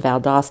we went to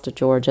Valdosta,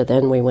 Georgia,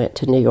 then we went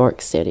to New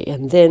York City,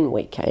 and then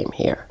we came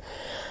here.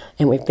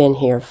 And we've been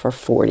here for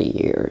 40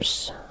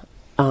 years.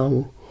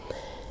 The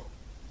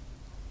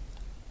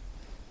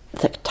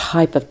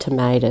type of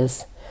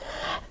tomatoes.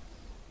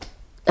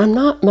 I'm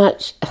not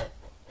much.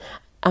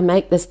 I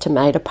make this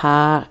tomato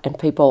pie, and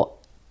people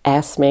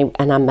ask me,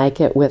 and I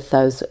make it with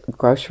those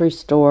grocery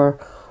store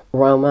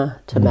Roma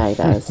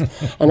tomatoes.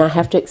 And I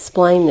have to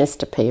explain this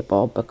to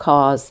people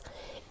because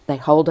they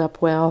hold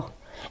up well,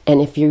 and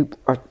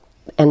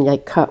and they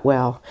cut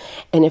well.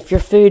 And if your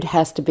food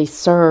has to be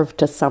served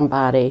to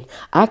somebody,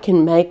 I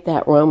can make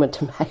that Roma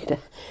tomato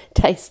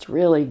taste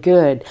really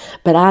good,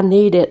 but I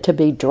need it to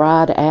be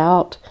dried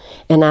out,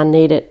 and I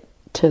need it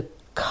to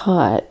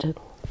cut.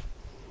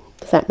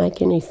 Does that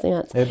make any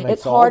sense?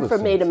 It's hard for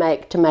me to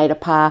make tomato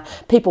pie.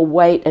 People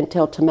wait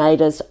until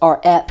tomatoes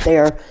are at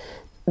their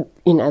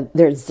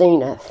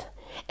zenith,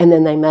 and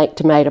then they make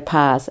tomato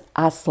pies.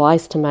 I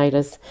slice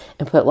tomatoes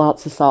and put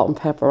lots of salt and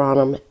pepper on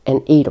them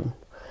and eat them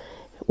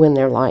when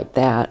they're like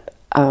that.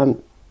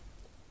 And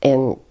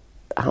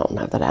I don't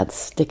know that I'd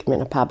stick them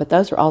in a pie, but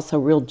those are also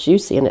real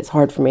juicy, and it's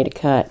hard for me to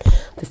cut.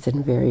 This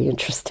isn't very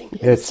interesting.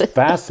 It's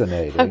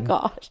fascinating. Oh,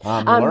 gosh.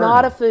 I'm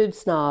not a food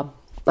snob.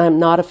 I'm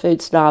not a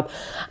food snob.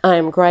 I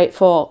am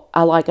grateful.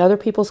 I like other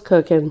people's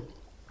cooking.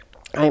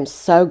 I am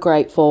so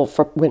grateful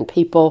for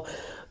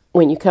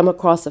when you come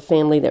across a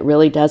family that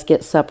really does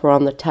get supper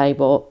on the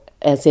table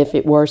as if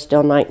it were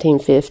still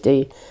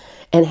 1950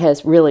 and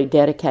has really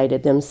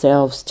dedicated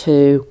themselves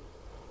to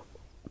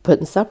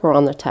putting supper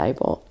on the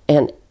table.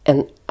 And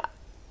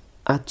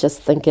I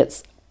just think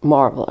it's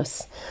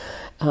marvelous.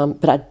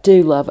 But I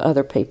do love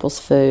other people's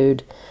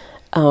food.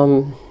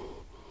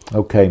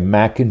 Okay,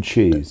 mac and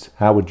cheese.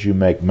 How would you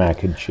make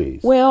mac and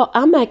cheese? Well,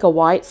 I make a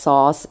white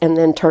sauce and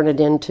then turn it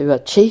into a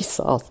cheese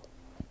sauce.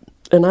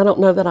 And I don't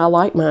know that I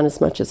like mine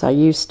as much as I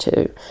used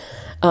to.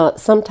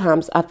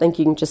 Sometimes I think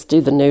you can just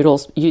do the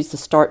noodles, use the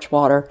starch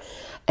water,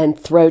 and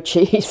throw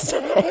cheese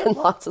and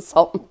lots of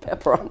salt and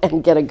pepper on it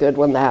and get a good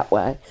one that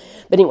way.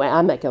 But anyway,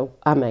 I make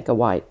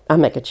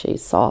a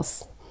cheese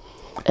sauce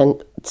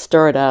and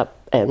stir it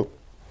up and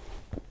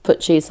put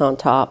cheese on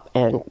top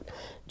and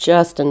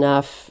just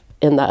enough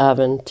in the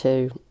oven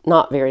to,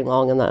 not very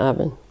long in the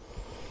oven.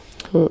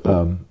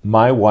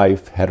 My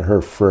wife had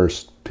her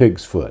first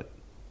pig's foot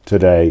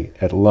today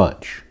at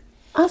lunch.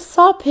 I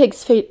saw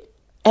pig's feet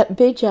at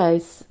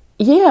BJ's,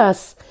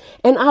 yes.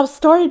 And I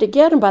started to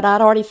get them, but I'd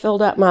already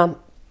filled up my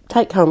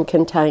take-home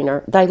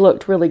container. They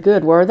looked really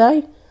good, were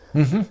they?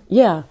 Mm-hmm.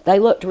 Yeah, they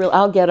looked real.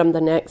 I'll get them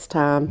the next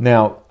time.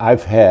 Now,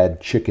 I've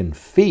had chicken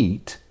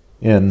feet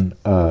in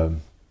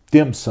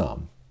dim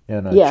sum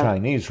in a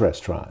Chinese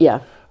restaurant. Yeah.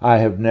 I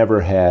have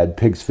never had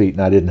pig's feet,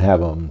 and I didn't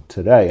have them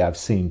today. I've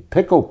seen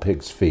pickled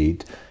pig's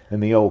feet in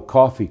the old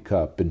coffee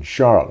cup in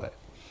Charlotte.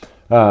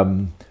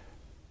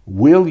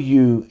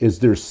 Is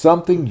there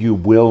something you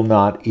will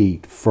not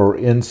eat? For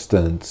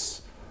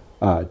instance,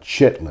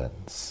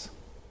 chitlins.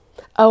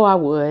 Oh, I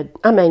would.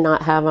 I may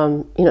not have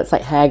them. It's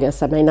like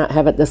haggis. I may not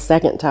have it the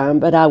second time,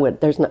 but I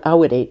would. I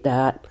would eat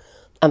that.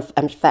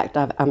 In fact,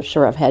 I'm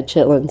sure I've had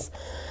chitlins.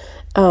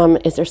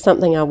 Is there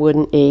something I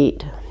wouldn't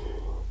eat?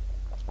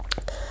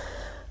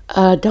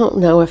 I don't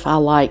know if I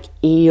like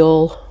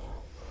eel.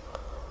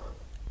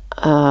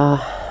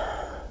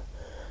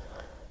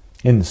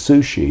 In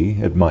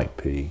sushi, it might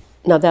be.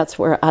 No, that's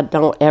where I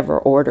don't ever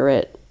order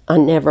it. I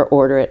never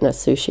order it in a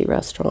sushi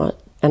restaurant,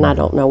 and I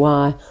don't know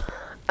why.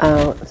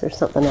 Is there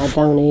something I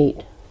don't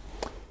eat?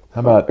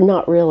 How about...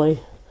 Not really.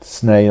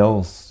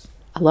 Snails?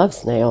 I love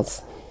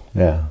snails.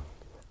 Yeah.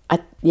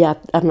 Yeah,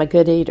 I'm a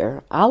good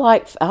eater. I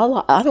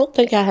don't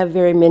think I have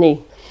very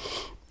many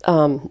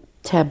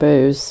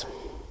taboos.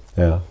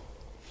 Yeah.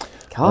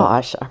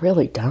 Gosh, I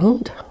really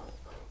don't.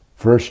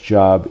 First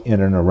job in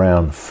and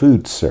around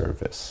food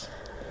service.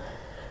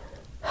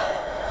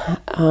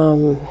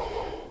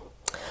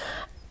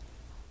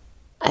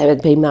 It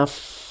would be my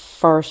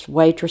first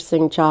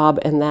waitressing job,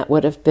 and that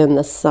would have been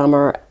the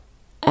summer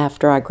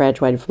after I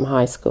graduated from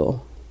high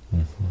school.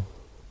 Mm-hmm.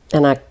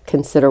 And I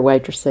consider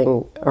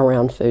waitressing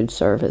around food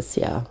service,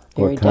 yeah,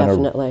 very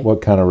definitely. What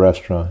kind of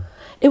restaurant?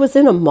 It was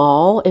in a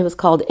mall. It was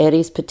called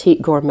Eddie's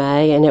Petite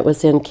Gourmet, and it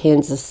was in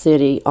Kansas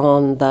City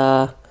on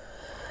the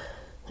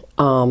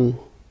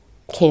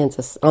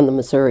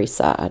Missouri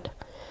side.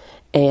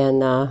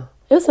 And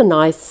it was a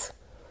nice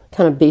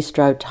kind of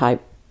bistro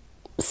type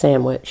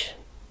sandwich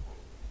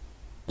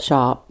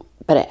shop,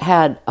 but it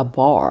had a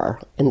bar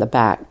in the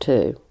back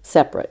too,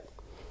 separate.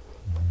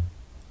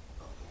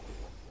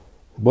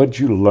 What'd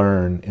you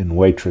learn in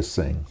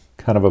waitressing,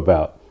 kind of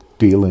about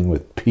dealing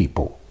with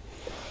people?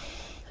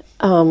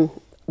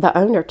 The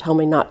owner told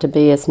me not to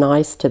be as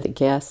nice to the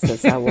guests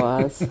as I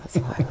was.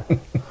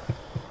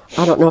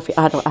 I don't know if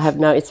I have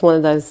no. It's one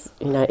of those,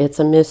 it's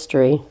a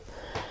mystery.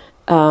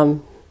 I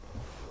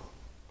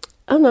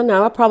don't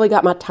know. I probably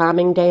got my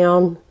timing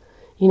down.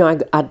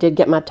 I did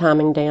get my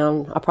timing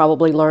down. I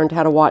probably learned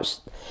how to watch.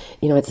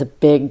 It's a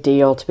big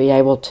deal to be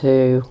able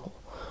to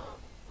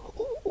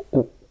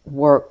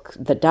work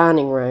the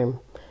dining room,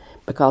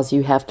 because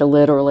you have to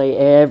literally,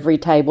 every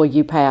table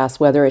you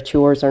pass, whether it's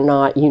yours or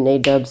not, you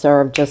need to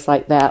observe just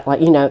like that. Like,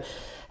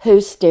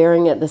 who's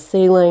staring at the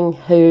ceiling,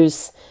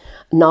 who's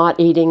not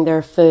eating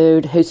their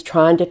food, who's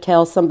trying to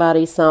tell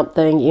somebody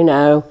something, you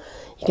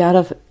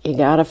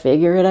gotta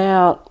figure it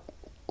out,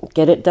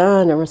 get it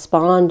done, and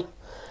respond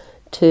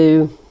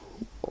to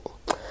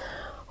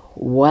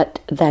what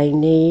they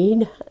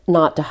need,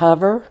 not to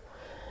hover,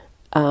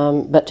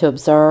 but to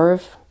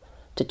observe,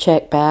 to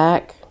check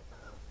back,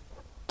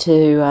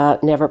 to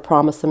never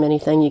promise them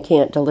anything you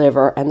can't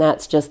deliver. And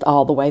that's just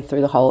all the way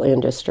through the whole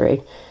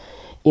industry.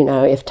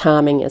 If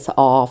timing is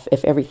off,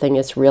 if everything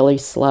is really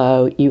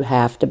slow, you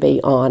have to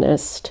be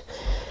honest.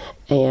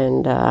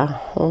 And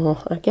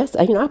I guess,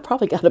 I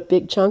probably got a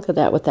big chunk of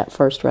that with that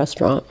first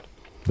restaurant.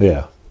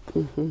 Yeah.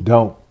 Mm-hmm.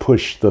 Don't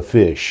push the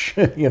fish,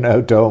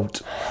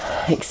 don't.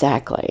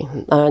 Exactly.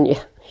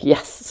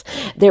 Yes.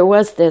 There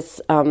was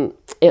this,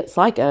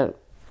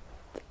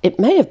 it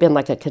may have been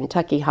like a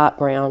Kentucky hot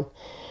brown,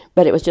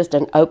 but it was just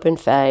an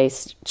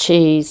open-faced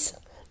cheese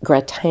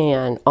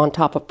gratin on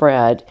top of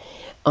bread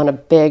on a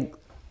big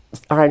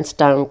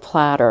ironstone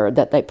platter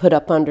that they put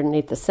up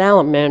underneath the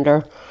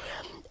salamander,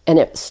 and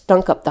it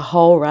stunk up the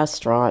whole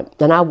restaurant.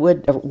 And I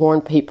would have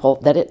warned people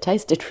that it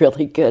tasted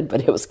really good,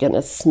 but it was going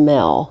to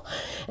smell.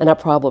 And I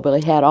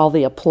probably had all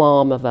the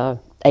aplomb of a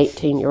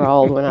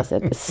 18-year-old when I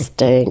said, this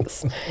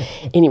stinks.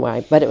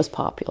 Anyway, but it was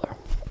popular.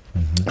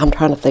 Mm-hmm. I'm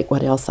trying to think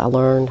what else I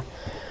learned.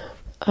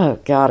 Oh,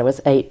 God, I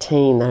was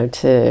 18, though,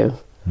 too.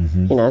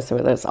 Mm-hmm. So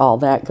there's all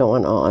that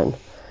going on.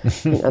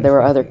 There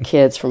were other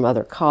kids from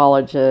other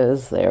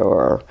colleges. There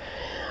were,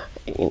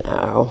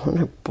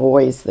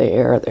 boys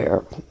there. There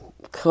were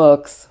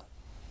cooks.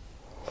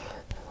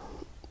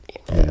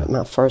 Yeah.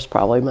 My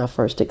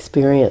first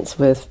experience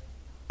with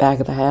back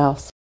of the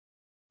house.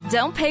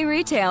 Don't pay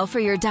retail for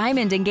your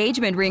diamond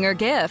engagement ring or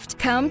gift.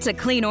 Come to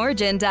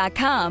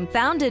CleanOrigin.com.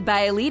 Founded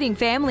by a leading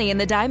family in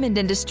the diamond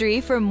industry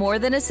for more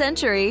than a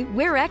century,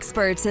 we're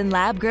experts in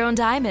lab-grown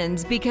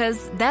diamonds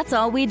because that's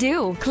all we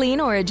do.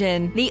 Clean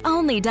Origin, the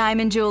only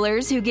diamond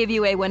jewelers who give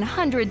you a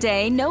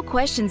 100-day, no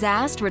questions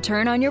asked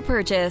return on your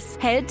purchase.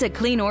 Head to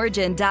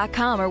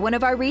CleanOrigin.com or one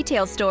of our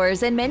retail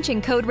stores and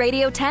mention code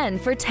Radio10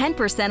 for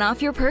 10%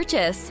 off your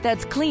purchase.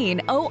 That's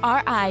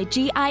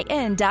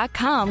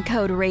CleanOrigin.com,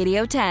 code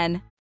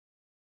Radio10.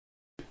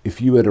 If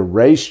you had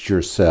erased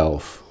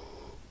yourself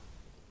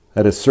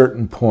at a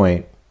certain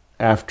point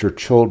after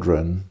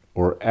children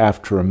or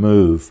after a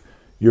move,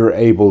 you're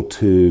able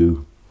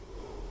to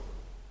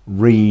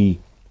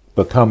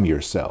become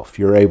yourself.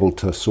 You're able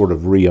to sort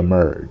of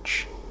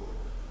reemerge.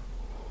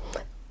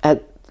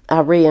 I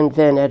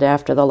reinvented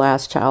after the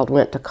last child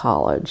went to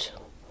college.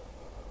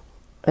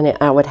 And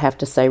I would have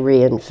to say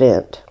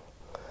reinvent.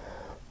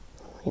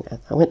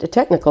 I went to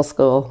technical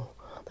school.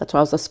 That's why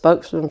I was a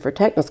spokesman for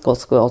technical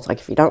school. It's like,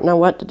 if you don't know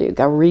what to do,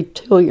 go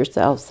retool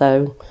yourself.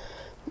 So,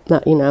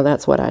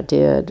 that's what I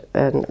did.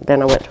 And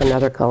then I went to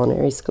another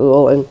culinary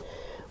school and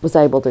was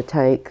able to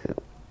take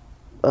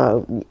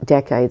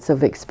decades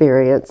of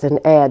experience and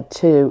add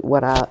to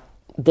what I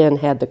then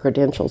had the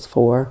credentials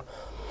for,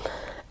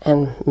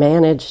 and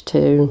managed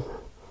to,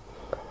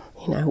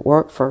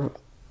 work for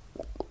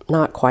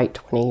not quite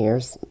 20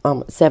 years,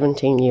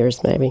 17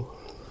 years maybe.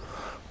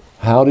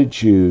 How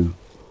did you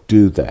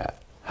do that?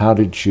 How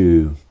did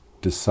you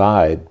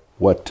decide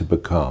what to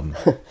become?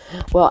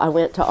 Well, I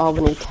went to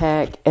Albany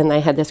Tech, and they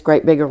had this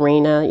great big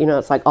arena.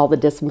 It's like all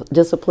the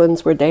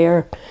disciplines were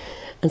there.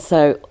 And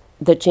so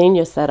the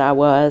genius that I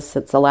was,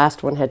 since the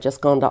last one had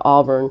just gone to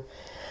Auburn,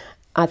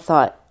 I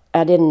thought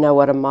I didn't know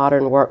what a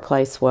modern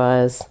workplace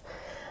was.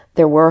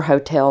 there were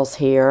hotels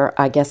here.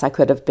 I guess I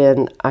could have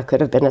been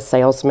a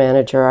sales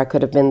manager. I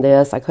could have been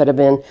this. I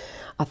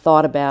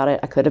thought about it.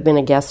 I could have been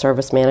a guest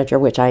service manager,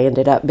 which I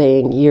ended up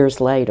being years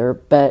later.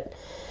 But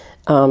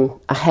I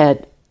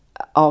had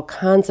all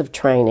kinds of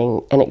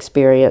training and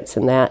experience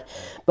in that.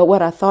 But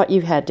what I thought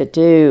you had to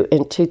do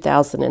in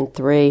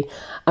 2003,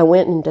 I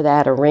went into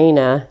that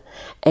arena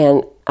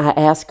and I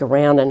asked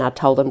around and I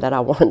told them that I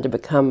wanted to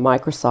become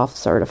Microsoft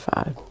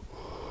certified.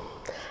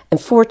 And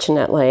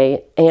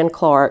fortunately, Ann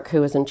Clark, who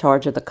was in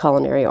charge of the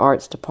culinary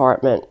arts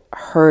department,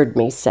 heard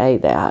me say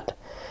that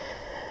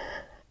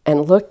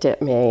and looked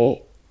at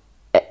me.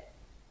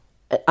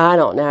 I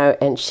don't know,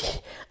 and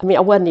I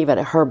wasn't even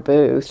at her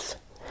booth.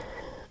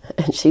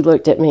 And she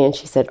looked at me and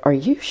she said, "Are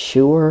you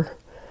sure?"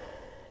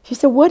 She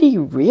said, "What do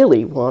you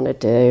really want to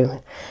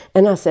do?"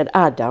 And I said,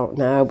 "I don't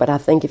know, but I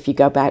think if you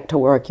go back to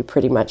work, you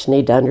pretty much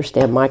need to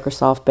understand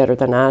Microsoft better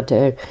than I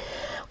do."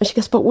 And she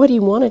goes, "But what do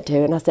you want to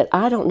do?" And I said,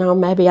 "I don't know.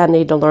 Maybe I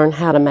need to learn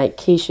how to make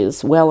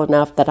quiches well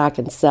enough that I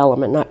can sell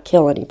them and not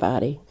kill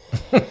anybody."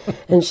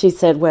 And she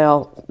said,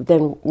 "Well,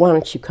 then why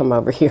don't you come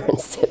over here and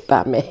sit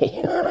by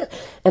me?"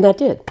 And I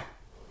did.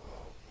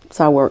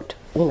 So I worked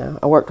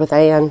with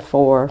Ann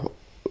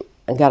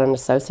and got an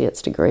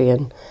associate's degree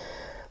in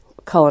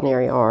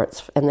culinary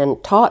arts, and then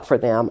taught for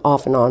them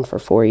off and on for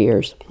 4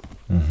 years.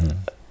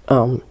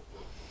 Mm-hmm.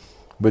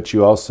 But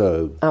you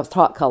also... I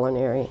taught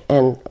culinary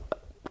and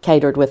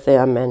catered with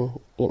them, and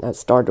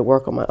started to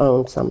work on my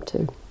own some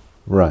too.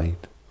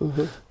 Right.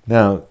 Mm-hmm.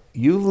 Now,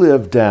 you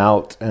lived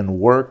out and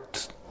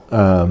worked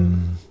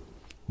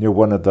near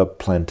one of the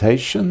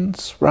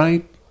plantations,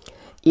 right?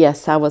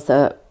 Yes, I was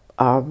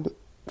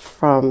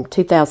from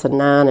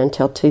 2009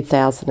 until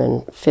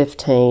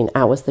 2015,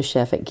 I was the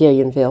chef at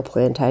Gillianville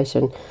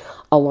Plantation,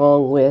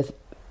 along with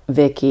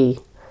Vicki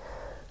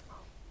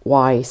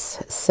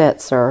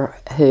Weiss-Setzer,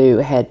 who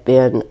had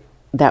been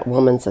that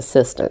woman's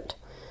assistant.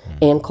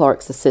 Mm-hmm. Ann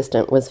Clark's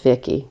assistant was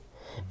Vicki.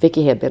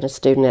 Vicki had been a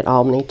student at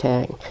Albany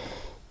Tech.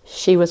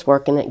 She was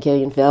working at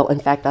Gillianville. In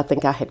fact, I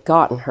think I had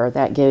gotten her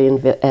that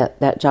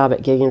job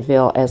at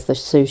Gillianville as the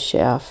sous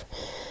chef.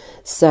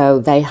 So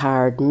they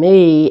hired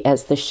me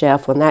as the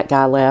chef when that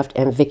guy left,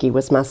 and Vicki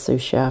was my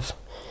sous chef.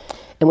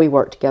 And we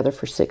worked together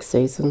for 6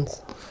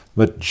 seasons.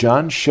 But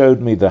John showed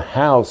me the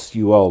house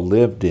you all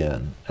lived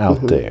in out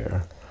mm-hmm.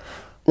 there.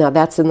 Now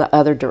that's in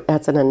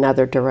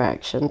another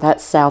direction.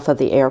 That's south of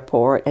the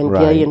airport, and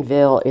right.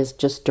 Gillianville is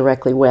just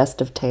directly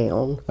west of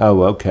town.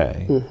 Oh,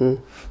 okay. Mm-hmm.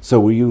 So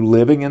were you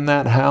living in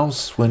that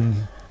house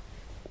when?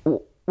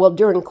 Well,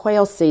 during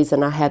quail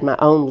season, I had my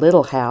own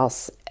little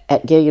house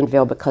at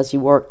Gillianville because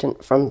you worked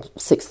from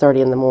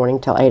 6:30 in the morning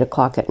till 8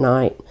 o'clock at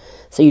night.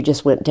 So you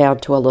just went down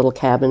to a little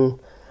cabin.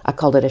 I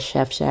called it a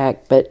chef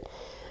shack, but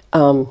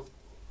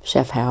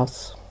chef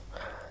house.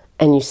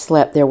 And you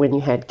slept there when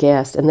you had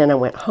guests. And then I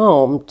went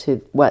home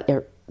to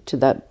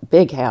the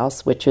big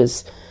house, which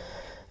is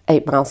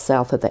 8 miles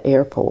south of the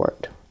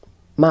airport,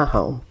 my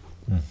home,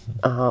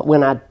 mm-hmm.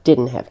 When I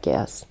didn't have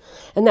guests.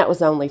 And that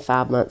was only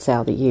 5 months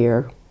out of the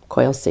year,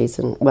 quail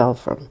season, well,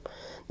 from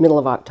middle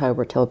of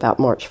October till about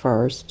March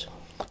 1st.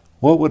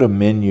 What would a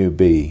menu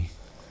be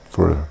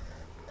for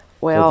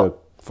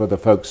the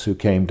folks who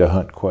came to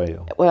hunt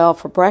quail? Well,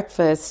 for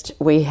breakfast,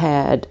 we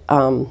had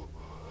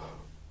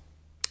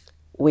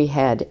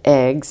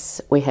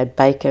eggs, we had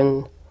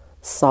bacon,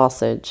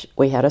 sausage,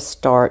 we had a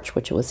starch,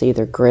 which was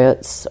either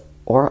grits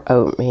or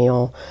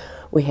oatmeal.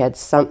 We had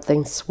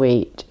something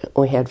sweet,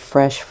 we had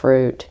fresh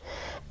fruit,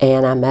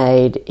 and I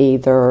made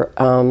either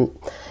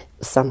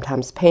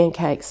sometimes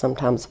pancakes,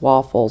 sometimes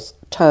waffles,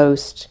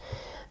 toast,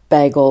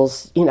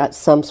 bagels,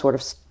 some sort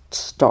of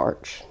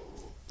starch,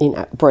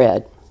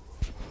 bread,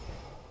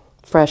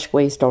 fresh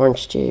squeezed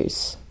orange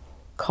juice,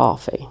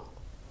 coffee.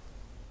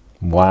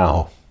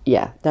 Wow.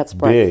 Yeah, that's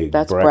breakfast.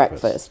 That's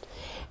breakfast.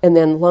 And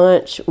then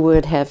lunch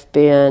would have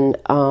been,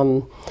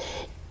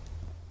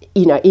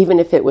 even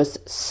if it was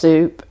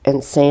soup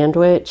and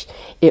sandwich,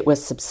 it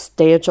was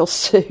substantial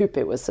soup,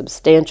 it was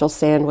substantial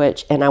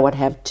sandwich, and I would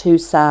have 2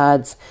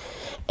 sides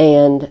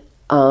and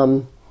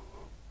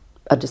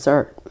a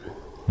dessert.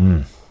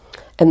 Mm.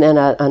 And then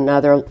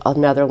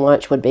another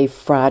lunch would be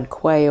fried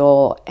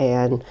quail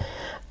and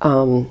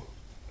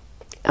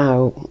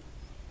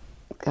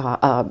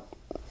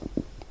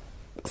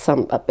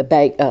some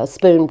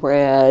spoon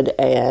bread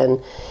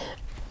and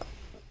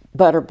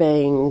butter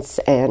beans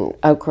and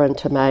okra and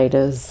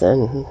tomatoes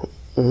and.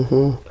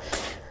 Mm-hmm.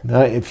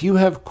 Now, if you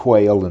have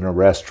quail in a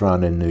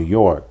restaurant in New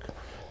York,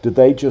 do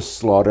they just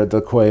slaughter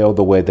the quail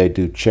the way they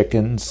do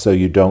chickens, so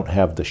you don't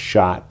have the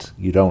shot,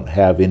 you don't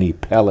have any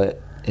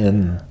pellet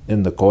in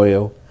the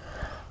quail?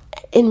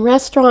 In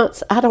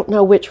restaurants, I don't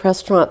know which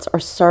restaurants are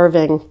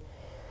serving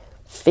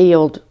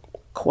field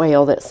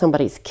quail that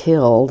somebody's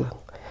killed.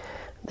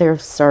 They're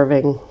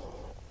serving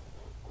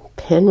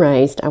pen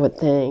raised, I would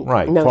think.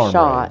 Right, no farm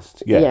shot.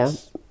 Raised,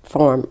 yes. Yeah,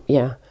 farm.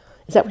 Yeah.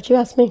 Is that what you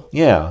asked me?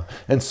 Yeah.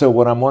 And so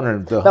what I'm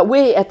wondering, but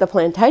we at the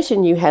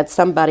plantation, you had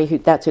somebody who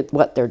that's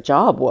what their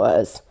job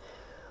was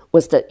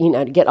was to,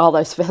 to get all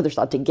those feathers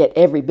out, to get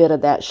every bit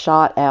of that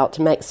shot out,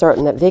 to make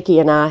certain that Vicki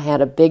and I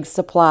had a big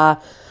supply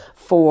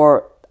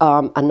for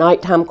a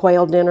nighttime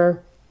quail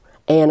dinner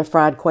and a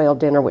fried quail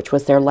dinner, which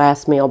was their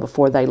last meal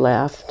before they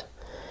left.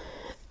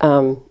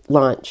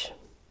 Lunch.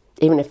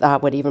 Even if I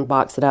would even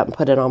box it up and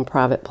put it on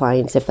private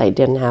planes if they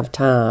didn't have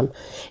time.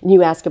 And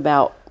you ask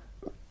about,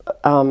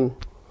 but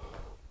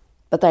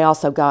they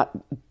also got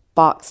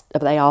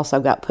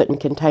put in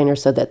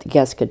containers so that the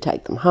guests could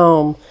take them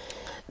home.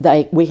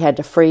 We had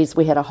to freeze.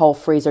 We had a whole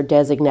freezer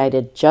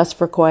designated just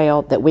for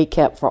quail that we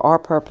kept for our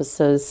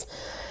purposes.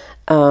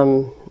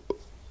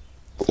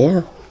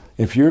 Yeah.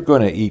 If you're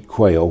going to eat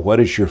quail,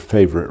 what is your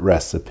favorite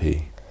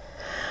recipe?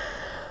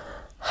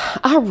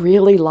 I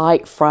really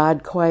like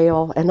fried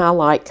quail, and I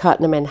like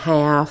cutting them in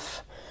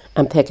half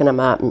and picking them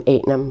up and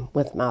eating them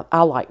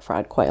I like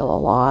fried quail a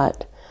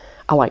lot.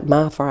 I like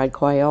my fried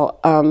quail.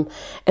 And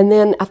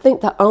then I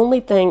think the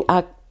only thing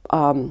I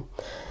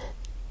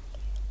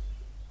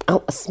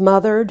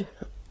smothered,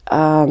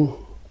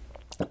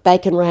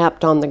 bacon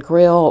wrapped on the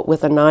grill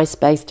with a nice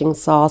basting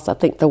sauce. I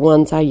think the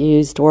ones I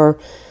used were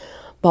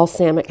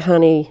balsamic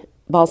honey,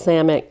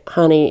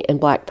 and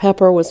black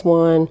pepper was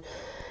one.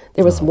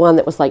 There was one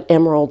that was like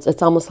emeralds.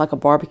 It's almost like a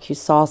barbecue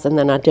sauce. And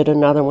then I did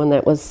another one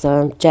that was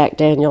Jack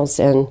Daniels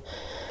and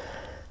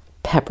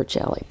pepper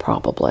jelly,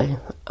 probably.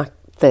 I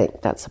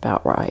think that's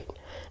about right.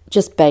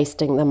 Just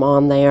basting them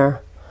on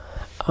there.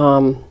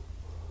 Can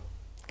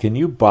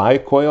you buy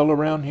quail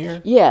around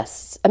here?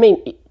 Yes. I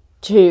mean,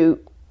 you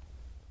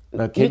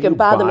can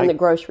buy them in the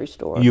grocery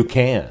store. You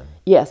can?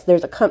 Yes.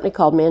 There's a company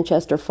called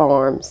Manchester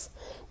Farms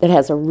that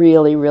has a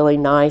really, really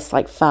nice,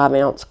 like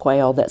 5-ounce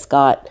quail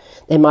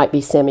they might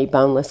be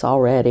semi-boneless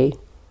already.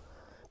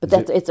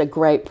 But it's a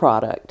great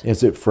product.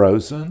 Is it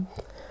frozen?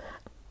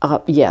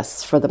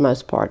 Yes, for the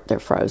most part, they're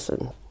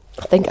frozen.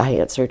 I think I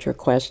answered your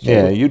question.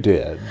 Yeah, you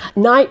did.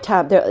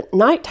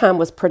 Nighttime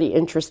was pretty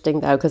interesting,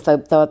 though, because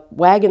the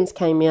wagons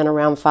came in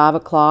around 5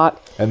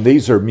 o'clock. And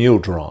these are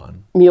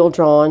mule-drawn.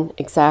 Mule-drawn,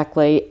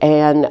 exactly.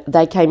 And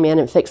they came in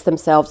and fixed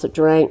themselves a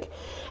drink.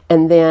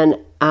 And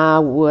then I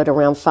would,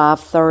 around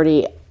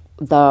 5:30,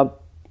 the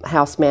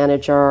house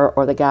manager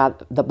or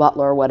the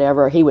butler or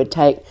whatever, he would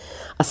take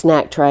a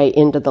snack tray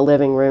into the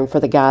living room for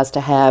the guys to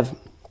have,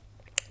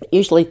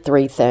 usually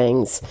 3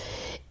 things,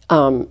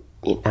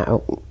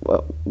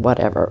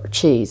 whatever,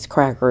 cheese,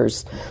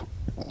 crackers,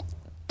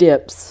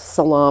 dips,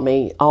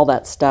 salami, all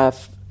that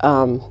stuff,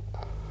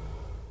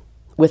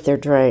 with their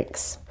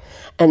drinks.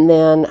 And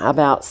then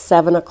about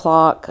 7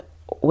 o'clock,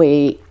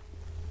 we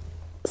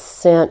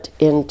sent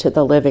into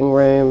the living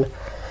room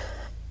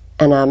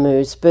an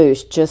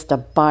amuse-bouche, just a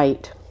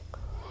bite.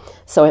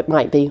 So it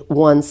might be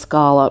one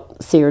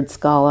seared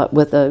scallop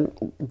with a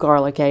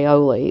garlic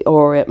aioli,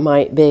 or it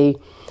might be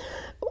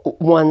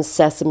one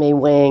sesame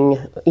wing,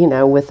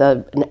 with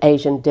an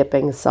Asian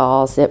dipping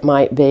sauce. It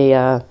might be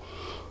a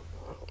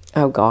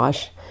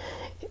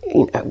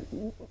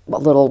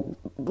little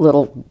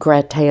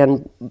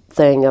gratin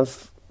thing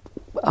of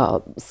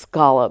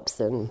scallops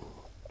and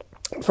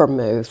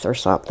vermouth or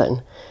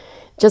something.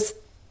 Just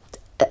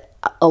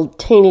a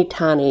teeny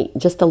tiny,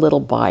 just a little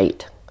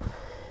bite.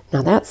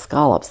 Now that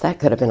scallops, that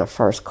could have been a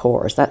first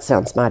course. That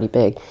sounds mighty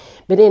big.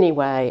 But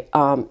anyway,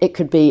 it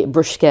could be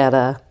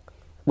bruschetta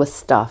with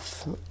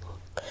stuff.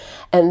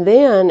 And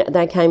then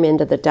they came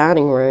into the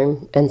dining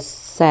room and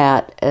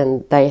sat,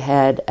 and they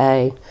had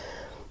a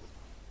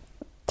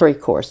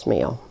 3-course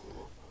meal.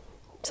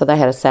 So they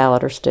had a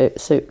salad or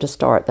soup to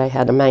start. They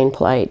had a main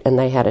plate, and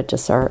they had a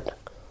dessert.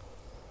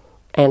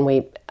 And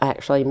we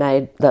actually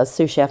the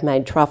sous chef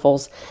made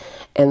truffles,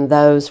 and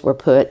those were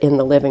put in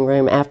the living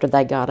room after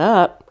they got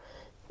up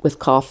with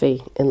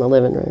coffee in the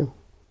living room.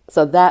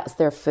 So that's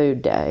their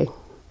food day.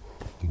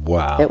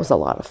 Wow. It was a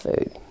lot of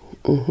food.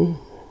 Mm-hmm.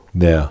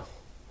 Yeah.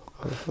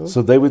 Mm-hmm.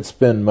 So they would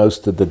spend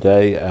most of the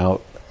day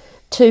out?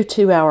 2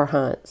 2-hour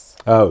hunts.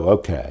 Oh,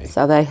 okay.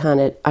 So they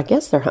hunted, I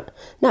guess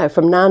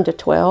from 9 to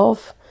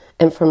 12,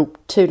 and from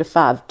 2 to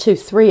 5, 2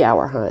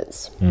 3-hour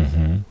hunts.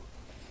 Mm-hmm.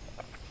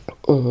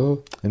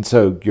 Mm-hmm. And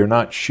so you're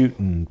not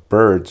shooting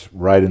birds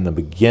right in the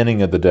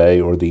beginning of the day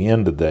or the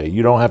end of the day.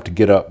 You don't have to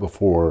get up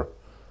before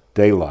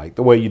daylight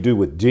the way you do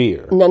with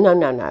deer.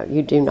 No,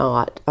 you do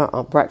not.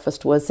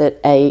 Breakfast was at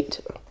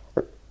 8.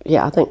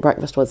 Yeah, I think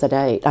breakfast was at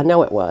 8. I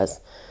know it was.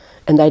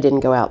 And they didn't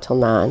go out till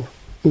 9.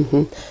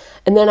 Mm-hmm.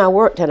 And then I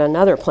worked at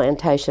another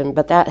plantation,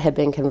 but that had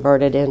been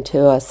converted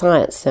into a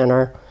science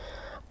center,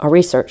 a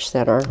research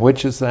center.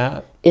 Which is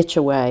that?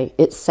 Itchaway.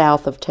 It's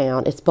south of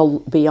town. It's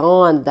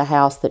beyond the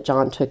house that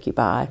John took you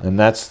by. And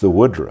that's the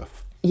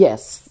Woodruff.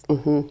 Yes.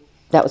 Mm-hmm.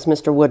 That was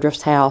Mr.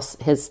 Woodruff's house,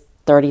 his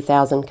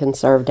 30,000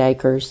 conserved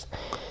acres.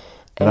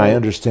 And I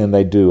understand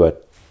they do a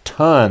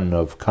ton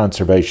of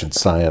conservation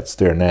science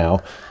there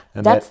now.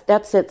 And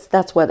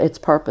that's what its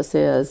purpose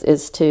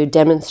is to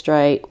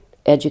demonstrate,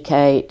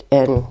 educate,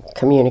 and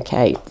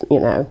communicate,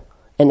 and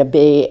to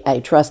be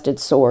a trusted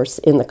source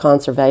in the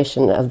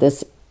conservation of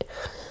this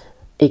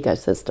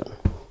ecosystem,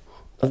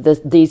 of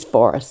these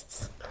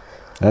forests.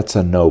 That's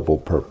a noble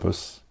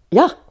purpose.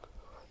 Yeah.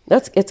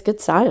 It's good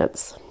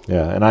science.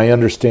 Yeah, and I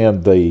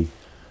understand the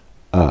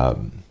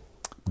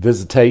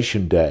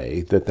visitation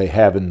day that they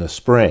have in the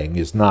spring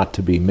is not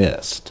to be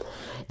missed.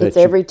 It's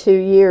every 2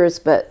 years,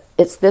 but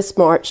it's this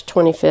March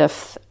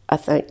 25th, I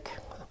think.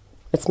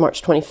 It's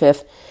March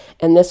 25th,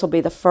 and this will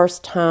be the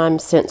first time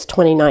since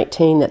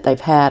 2019 that they've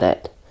had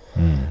it.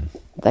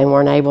 They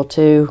weren't able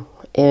to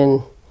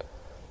in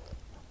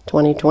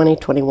 2020,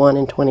 21,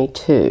 and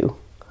 22.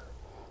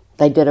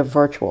 They did a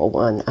virtual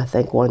one, I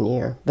think, 1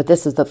 year. But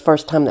this is the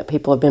first time that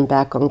people have been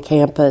back on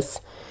campus.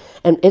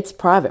 And it's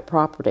private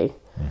property,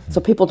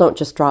 so people don't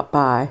just drop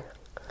by.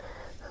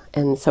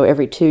 And so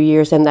every 2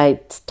 years, and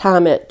they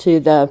time it to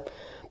the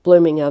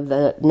blooming of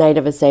the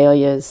native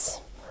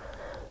azaleas.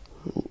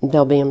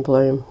 They'll be in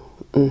bloom.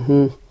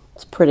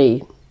 It's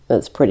pretty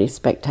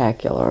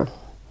spectacular.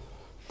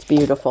 It's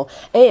beautiful.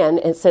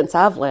 And since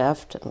I've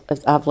left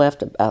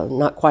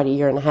not quite a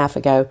year and a half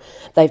ago,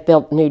 they've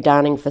built new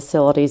dining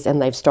facilities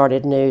and they've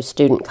started new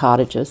student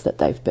cottages that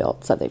they've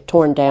built. So they've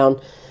torn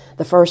down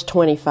the first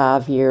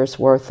 25 years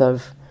worth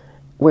of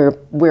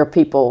where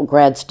people,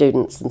 grad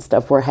students and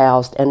stuff, were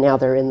housed, and now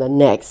they're in the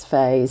next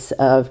phase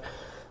of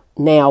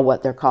now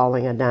what they're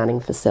calling a dining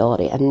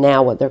facility, and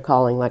now what they're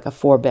calling like a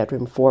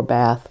 4-bedroom,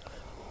 4-bath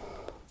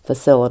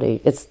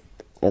facility. It's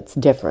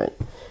different.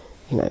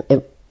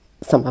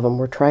 Some of them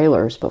were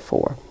trailers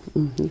before.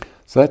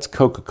 So that's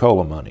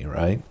Coca-Cola money,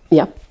 right?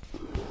 Yep.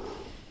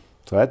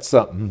 So that's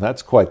something.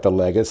 That's quite the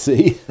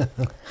legacy.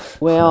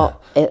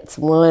 Well, it's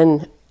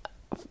one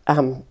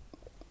I'm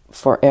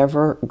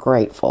forever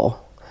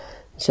grateful.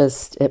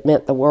 It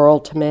meant the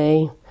world to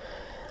me.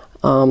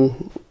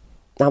 I'm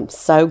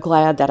so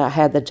glad that I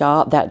had that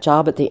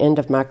job at the end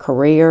of my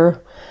career.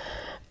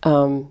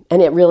 And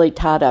it really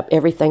tied up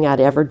everything I'd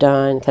ever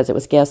done because it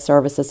was guest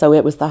services. So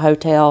it was the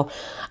hotel.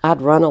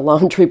 I'd run a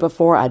laundry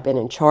before. I'd been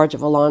in charge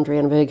of a laundry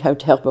in a big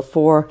hotel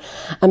before.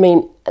 I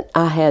mean,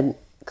 I had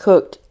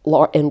cooked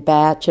in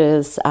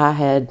batches. I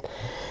had,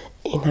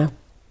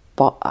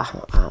 bought, I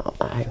don't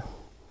know.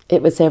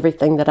 It was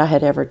everything that I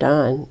had ever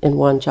done in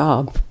one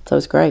job. So it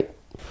was great.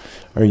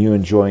 Are you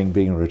enjoying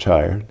being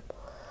retired?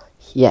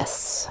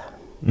 Yes.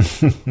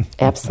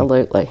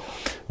 Absolutely.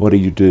 What do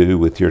you do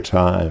with your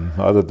time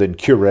other than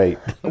curate?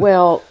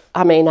 Well,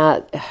 I mean,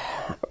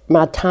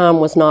 my time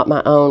was not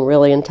my own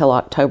really until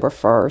October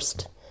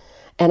 1st.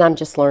 And I'm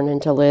just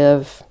learning to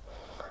live.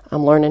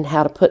 I'm learning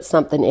how to put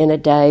something in a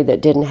day that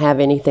didn't have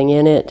anything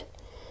in it.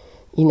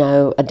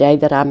 A day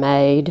that I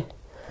made.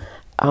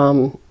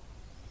 I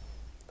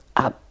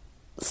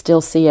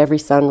still see every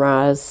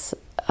sunrise.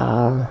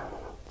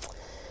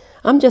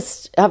 I'm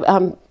just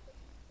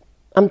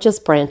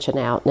branching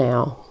out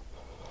now.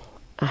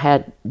 I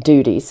had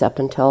duties up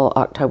until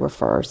October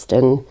 1st,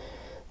 and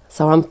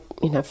so I'm,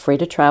 free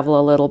to travel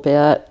a little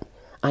bit.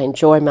 I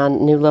enjoy my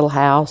new little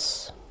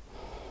house,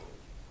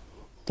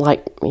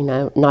 like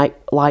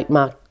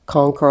my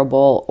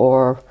Conquerable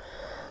or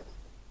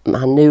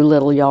my new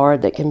little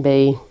yard that can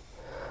be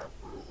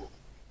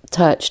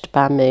touched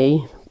by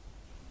me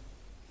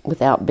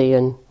without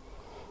me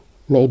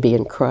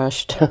being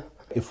crushed.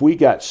 If we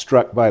got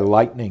struck by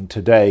lightning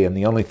today and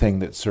the only thing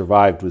that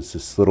survived was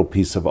this little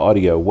piece of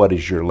audio, what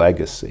is your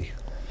legacy?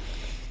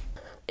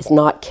 Is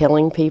not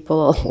killing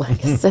people a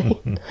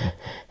legacy?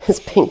 Is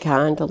being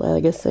kind a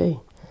legacy?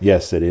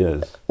 Yes, it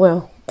is.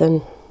 Well,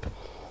 then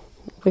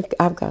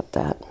I've got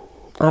that.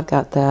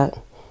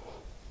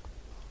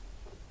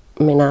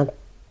 I mean,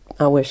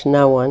 I wish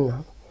no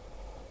one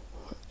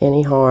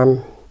any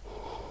harm.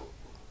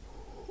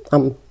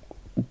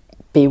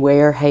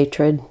 Beware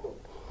hatred.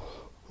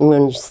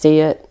 When you see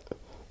it,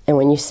 and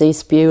when you see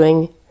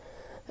spewing,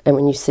 and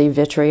when you see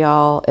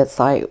vitriol, it's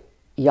like,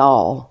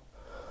 y'all,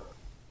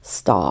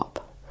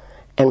 stop.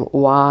 And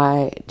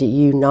why do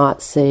you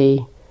not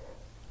see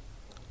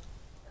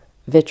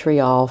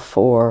vitriol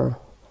for,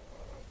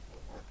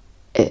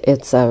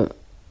 it's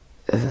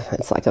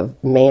like a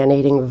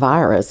man-eating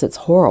virus. It's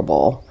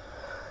horrible.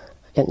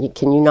 And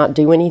can you not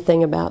do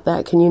anything about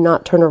that? Can you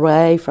not turn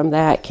away from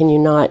that? Can you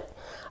not,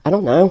 I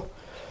don't know.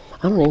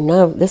 I don't even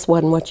know. This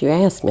wasn't what you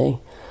asked me.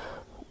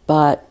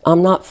 But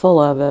I'm not full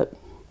of it.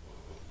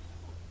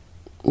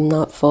 I'm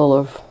not full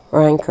of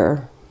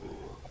rancor.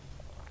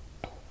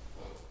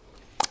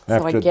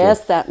 So I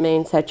guess that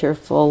means that you're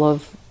full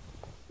of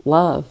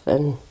love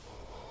and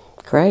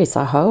grace,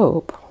 I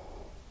hope.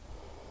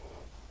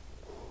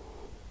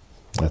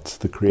 That's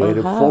the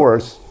creative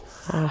force.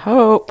 I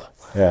hope.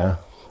 Yeah.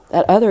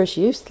 That other is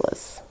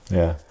useless.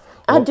 Yeah.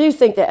 Well, I do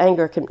think that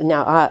anger can...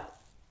 Now,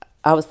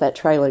 I was that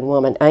trailing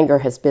woman. Anger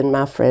has been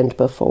my friend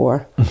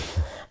before.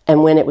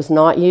 And when it was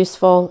not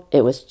useful,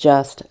 it was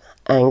just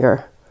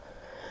anger.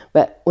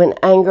 But when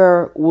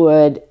anger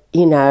would,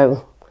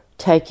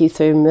 take you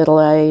through middle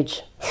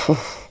age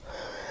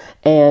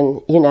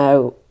and,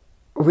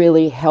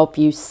 really help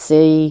you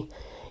see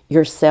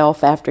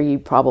yourself after you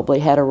probably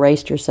had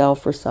erased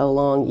yourself for so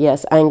long,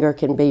 yes, anger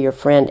can be your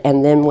friend.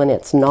 And then when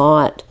it's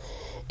not,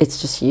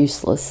 it's just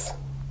useless.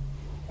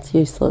 It's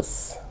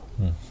useless.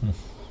 Mm-hmm.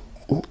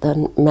 It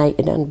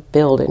doesn't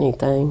build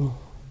anything.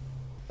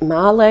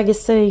 My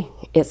legacy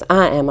is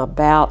I am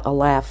about a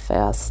laugh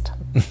fest.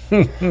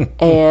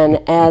 And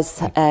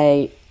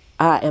I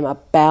am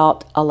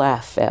about a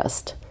laugh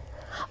fest.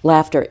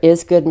 Laughter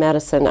is good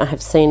medicine. I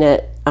have seen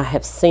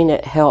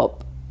it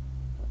help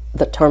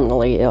the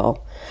terminally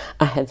ill.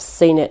 I have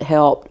seen it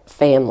help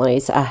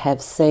families. I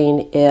have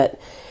seen it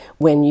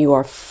when you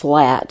are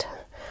flat.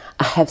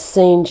 I have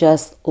seen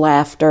just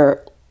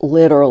laughter,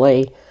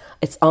 literally,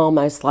 it's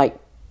almost like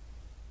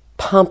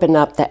pumping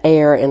up the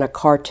air in a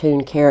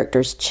cartoon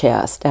character's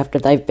chest after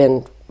they've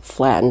been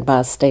flattened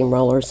by a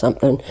steamroller or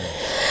something.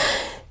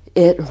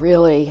 It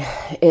really,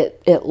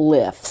 it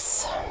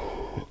lifts.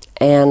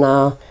 And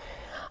I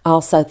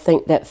also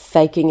think that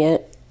faking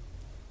it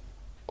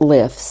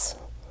lifts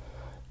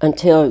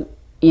until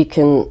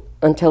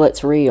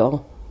it's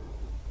real.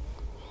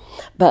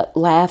 But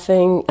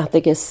laughing, I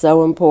think, is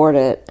so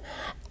important.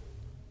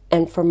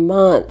 And for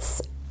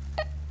months,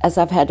 as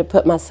I've had to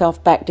put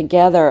myself back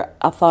together,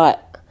 I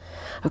thought,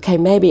 okay,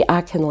 maybe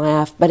I can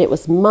laugh. But it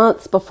was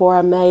months before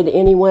I made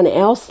anyone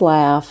else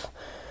laugh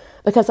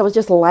because I was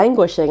just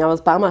languishing. I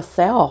was by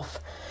myself.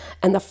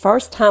 And the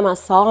first time I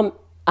saw him,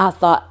 I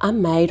thought, I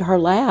made her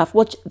laugh,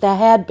 which that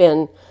had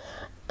been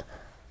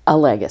a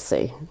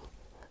legacy.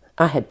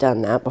 I had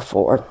done that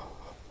before.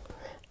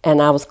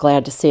 And I was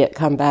glad to see it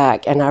come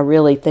back. And I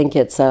really think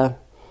it's a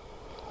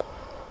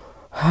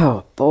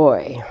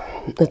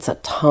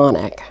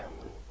tonic.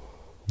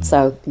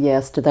 So,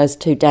 yes, to those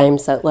two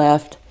dames that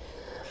left,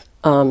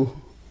 I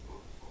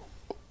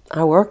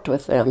worked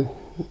with them.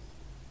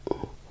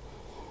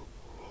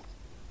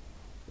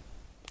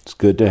 It's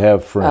good to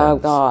have friends. Oh,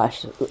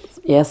 gosh.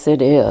 Yes,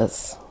 it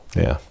is.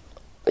 Yeah.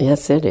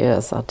 Yes, it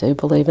is. I do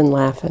believe in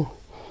laughing.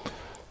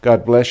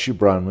 God bless you,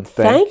 Bronwyn.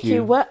 Thank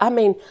you. What I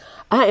mean,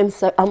 I'm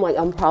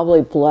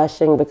probably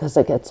blushing because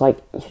it's like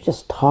you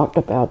just talked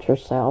about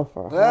yourself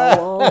for how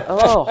long?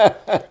 Oh,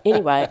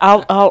 anyway,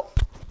 I'll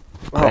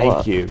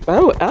Thank you.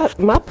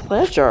 My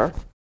pleasure.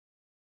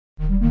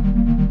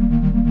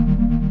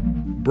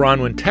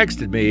 Bronwyn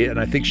texted me, and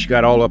I think she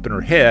got all up in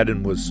her head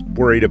and was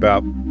worried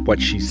about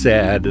what she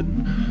said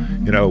and,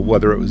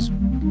 whether it was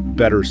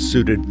better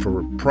suited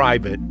for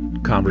private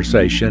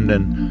conversation.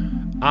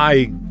 And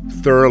I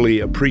thoroughly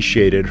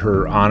appreciated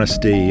her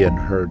honesty and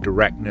her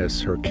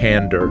directness, her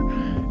candor,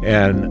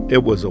 and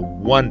it was a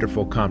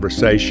wonderful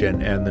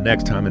conversation. And the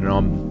next time in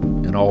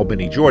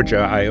Albany, Georgia,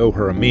 I owe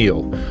her a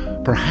meal.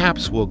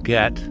 Perhaps we'll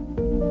get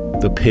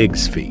the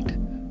pig's feet.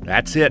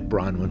 That's it,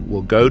 Bronwyn.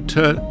 We'll go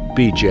to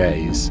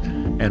BJ's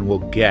and we'll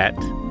get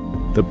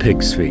the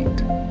pig's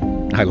feet.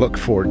 I look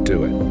forward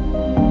to it.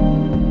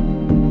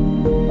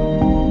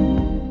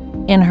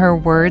 In Her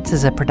Words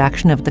is a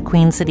production of the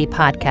Queen City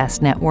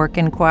Podcast Network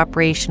in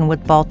cooperation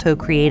with Balto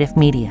Creative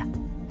Media.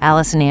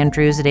 Allison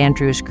Andrews at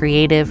Andrews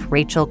Creative,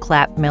 Rachel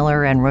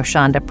Clapp-Miller, and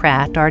Roshonda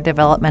Pratt are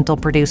developmental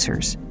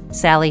producers.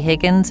 Sally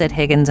Higgins at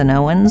Higgins &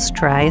 Owens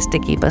tries to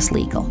keep us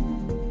legal.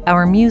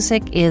 Our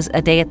music is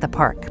A Day at the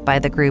Park by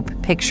the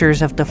group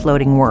Pictures of the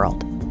Floating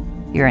World.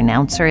 Your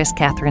announcer is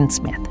Catherine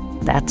Smith.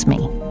 That's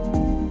me.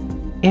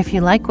 If you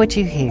like what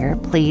you hear,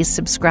 please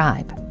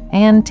subscribe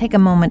and take a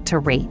moment to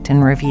rate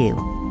and review.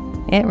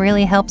 It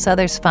really helps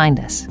others find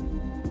us.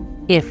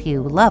 If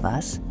you love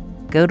us,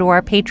 go to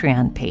our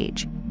Patreon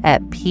page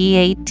at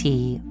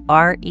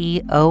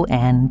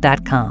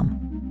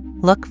patreon.com.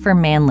 Look for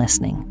Man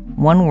Listening,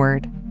 one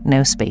word,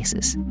 no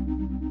spaces.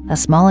 A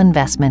small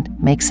investment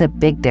makes a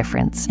big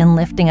difference in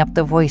lifting up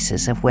the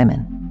voices of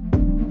women.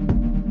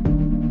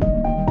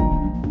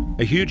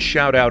 A huge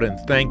shout out and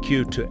thank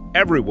you to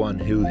everyone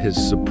who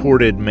has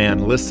supported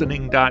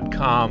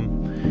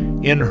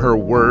manlistening.com, In Her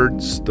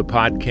Words, the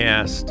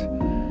podcast,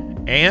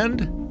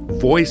 and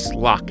Voice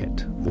Locket,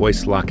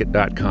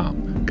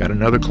 voicelocket.com. Got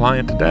another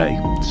client today.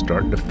 It's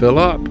starting to fill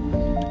up.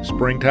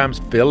 Springtime's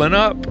filling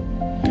up.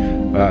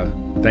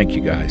 Thank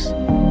you, guys.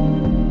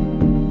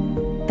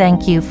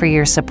 Thank you for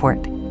your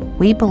support.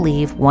 We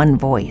believe one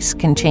voice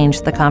can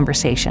change the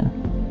conversation.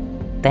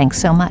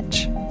 Thanks so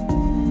much.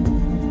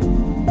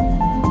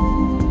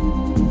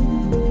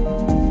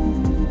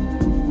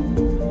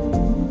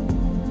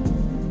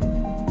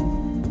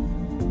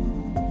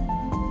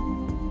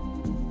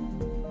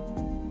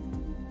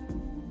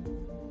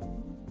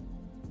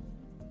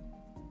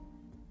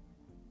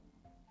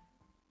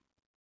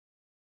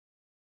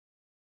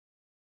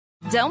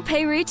 Don't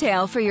pay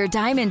retail for your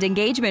diamond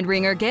engagement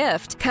ring or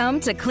gift. Come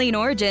to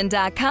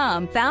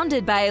CleanOrigin.com.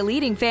 Founded by a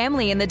leading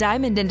family in the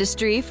diamond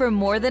industry for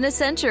more than a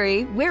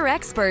century, we're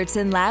experts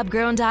in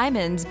lab-grown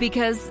diamonds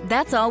because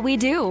that's all we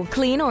do.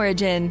 Clean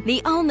Origin,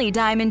 the only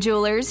diamond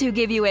jewelers who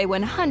give you a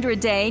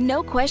 100-day,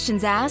 no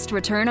questions asked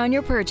return on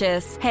your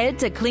purchase. Head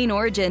to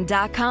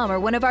CleanOrigin.com or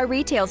one of our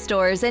retail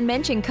stores and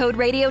mention code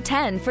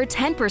Radio10 for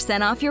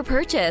 10% off your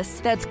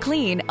purchase. That's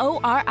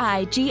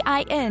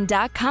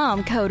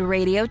CleanOrigin.com, code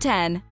Radio10.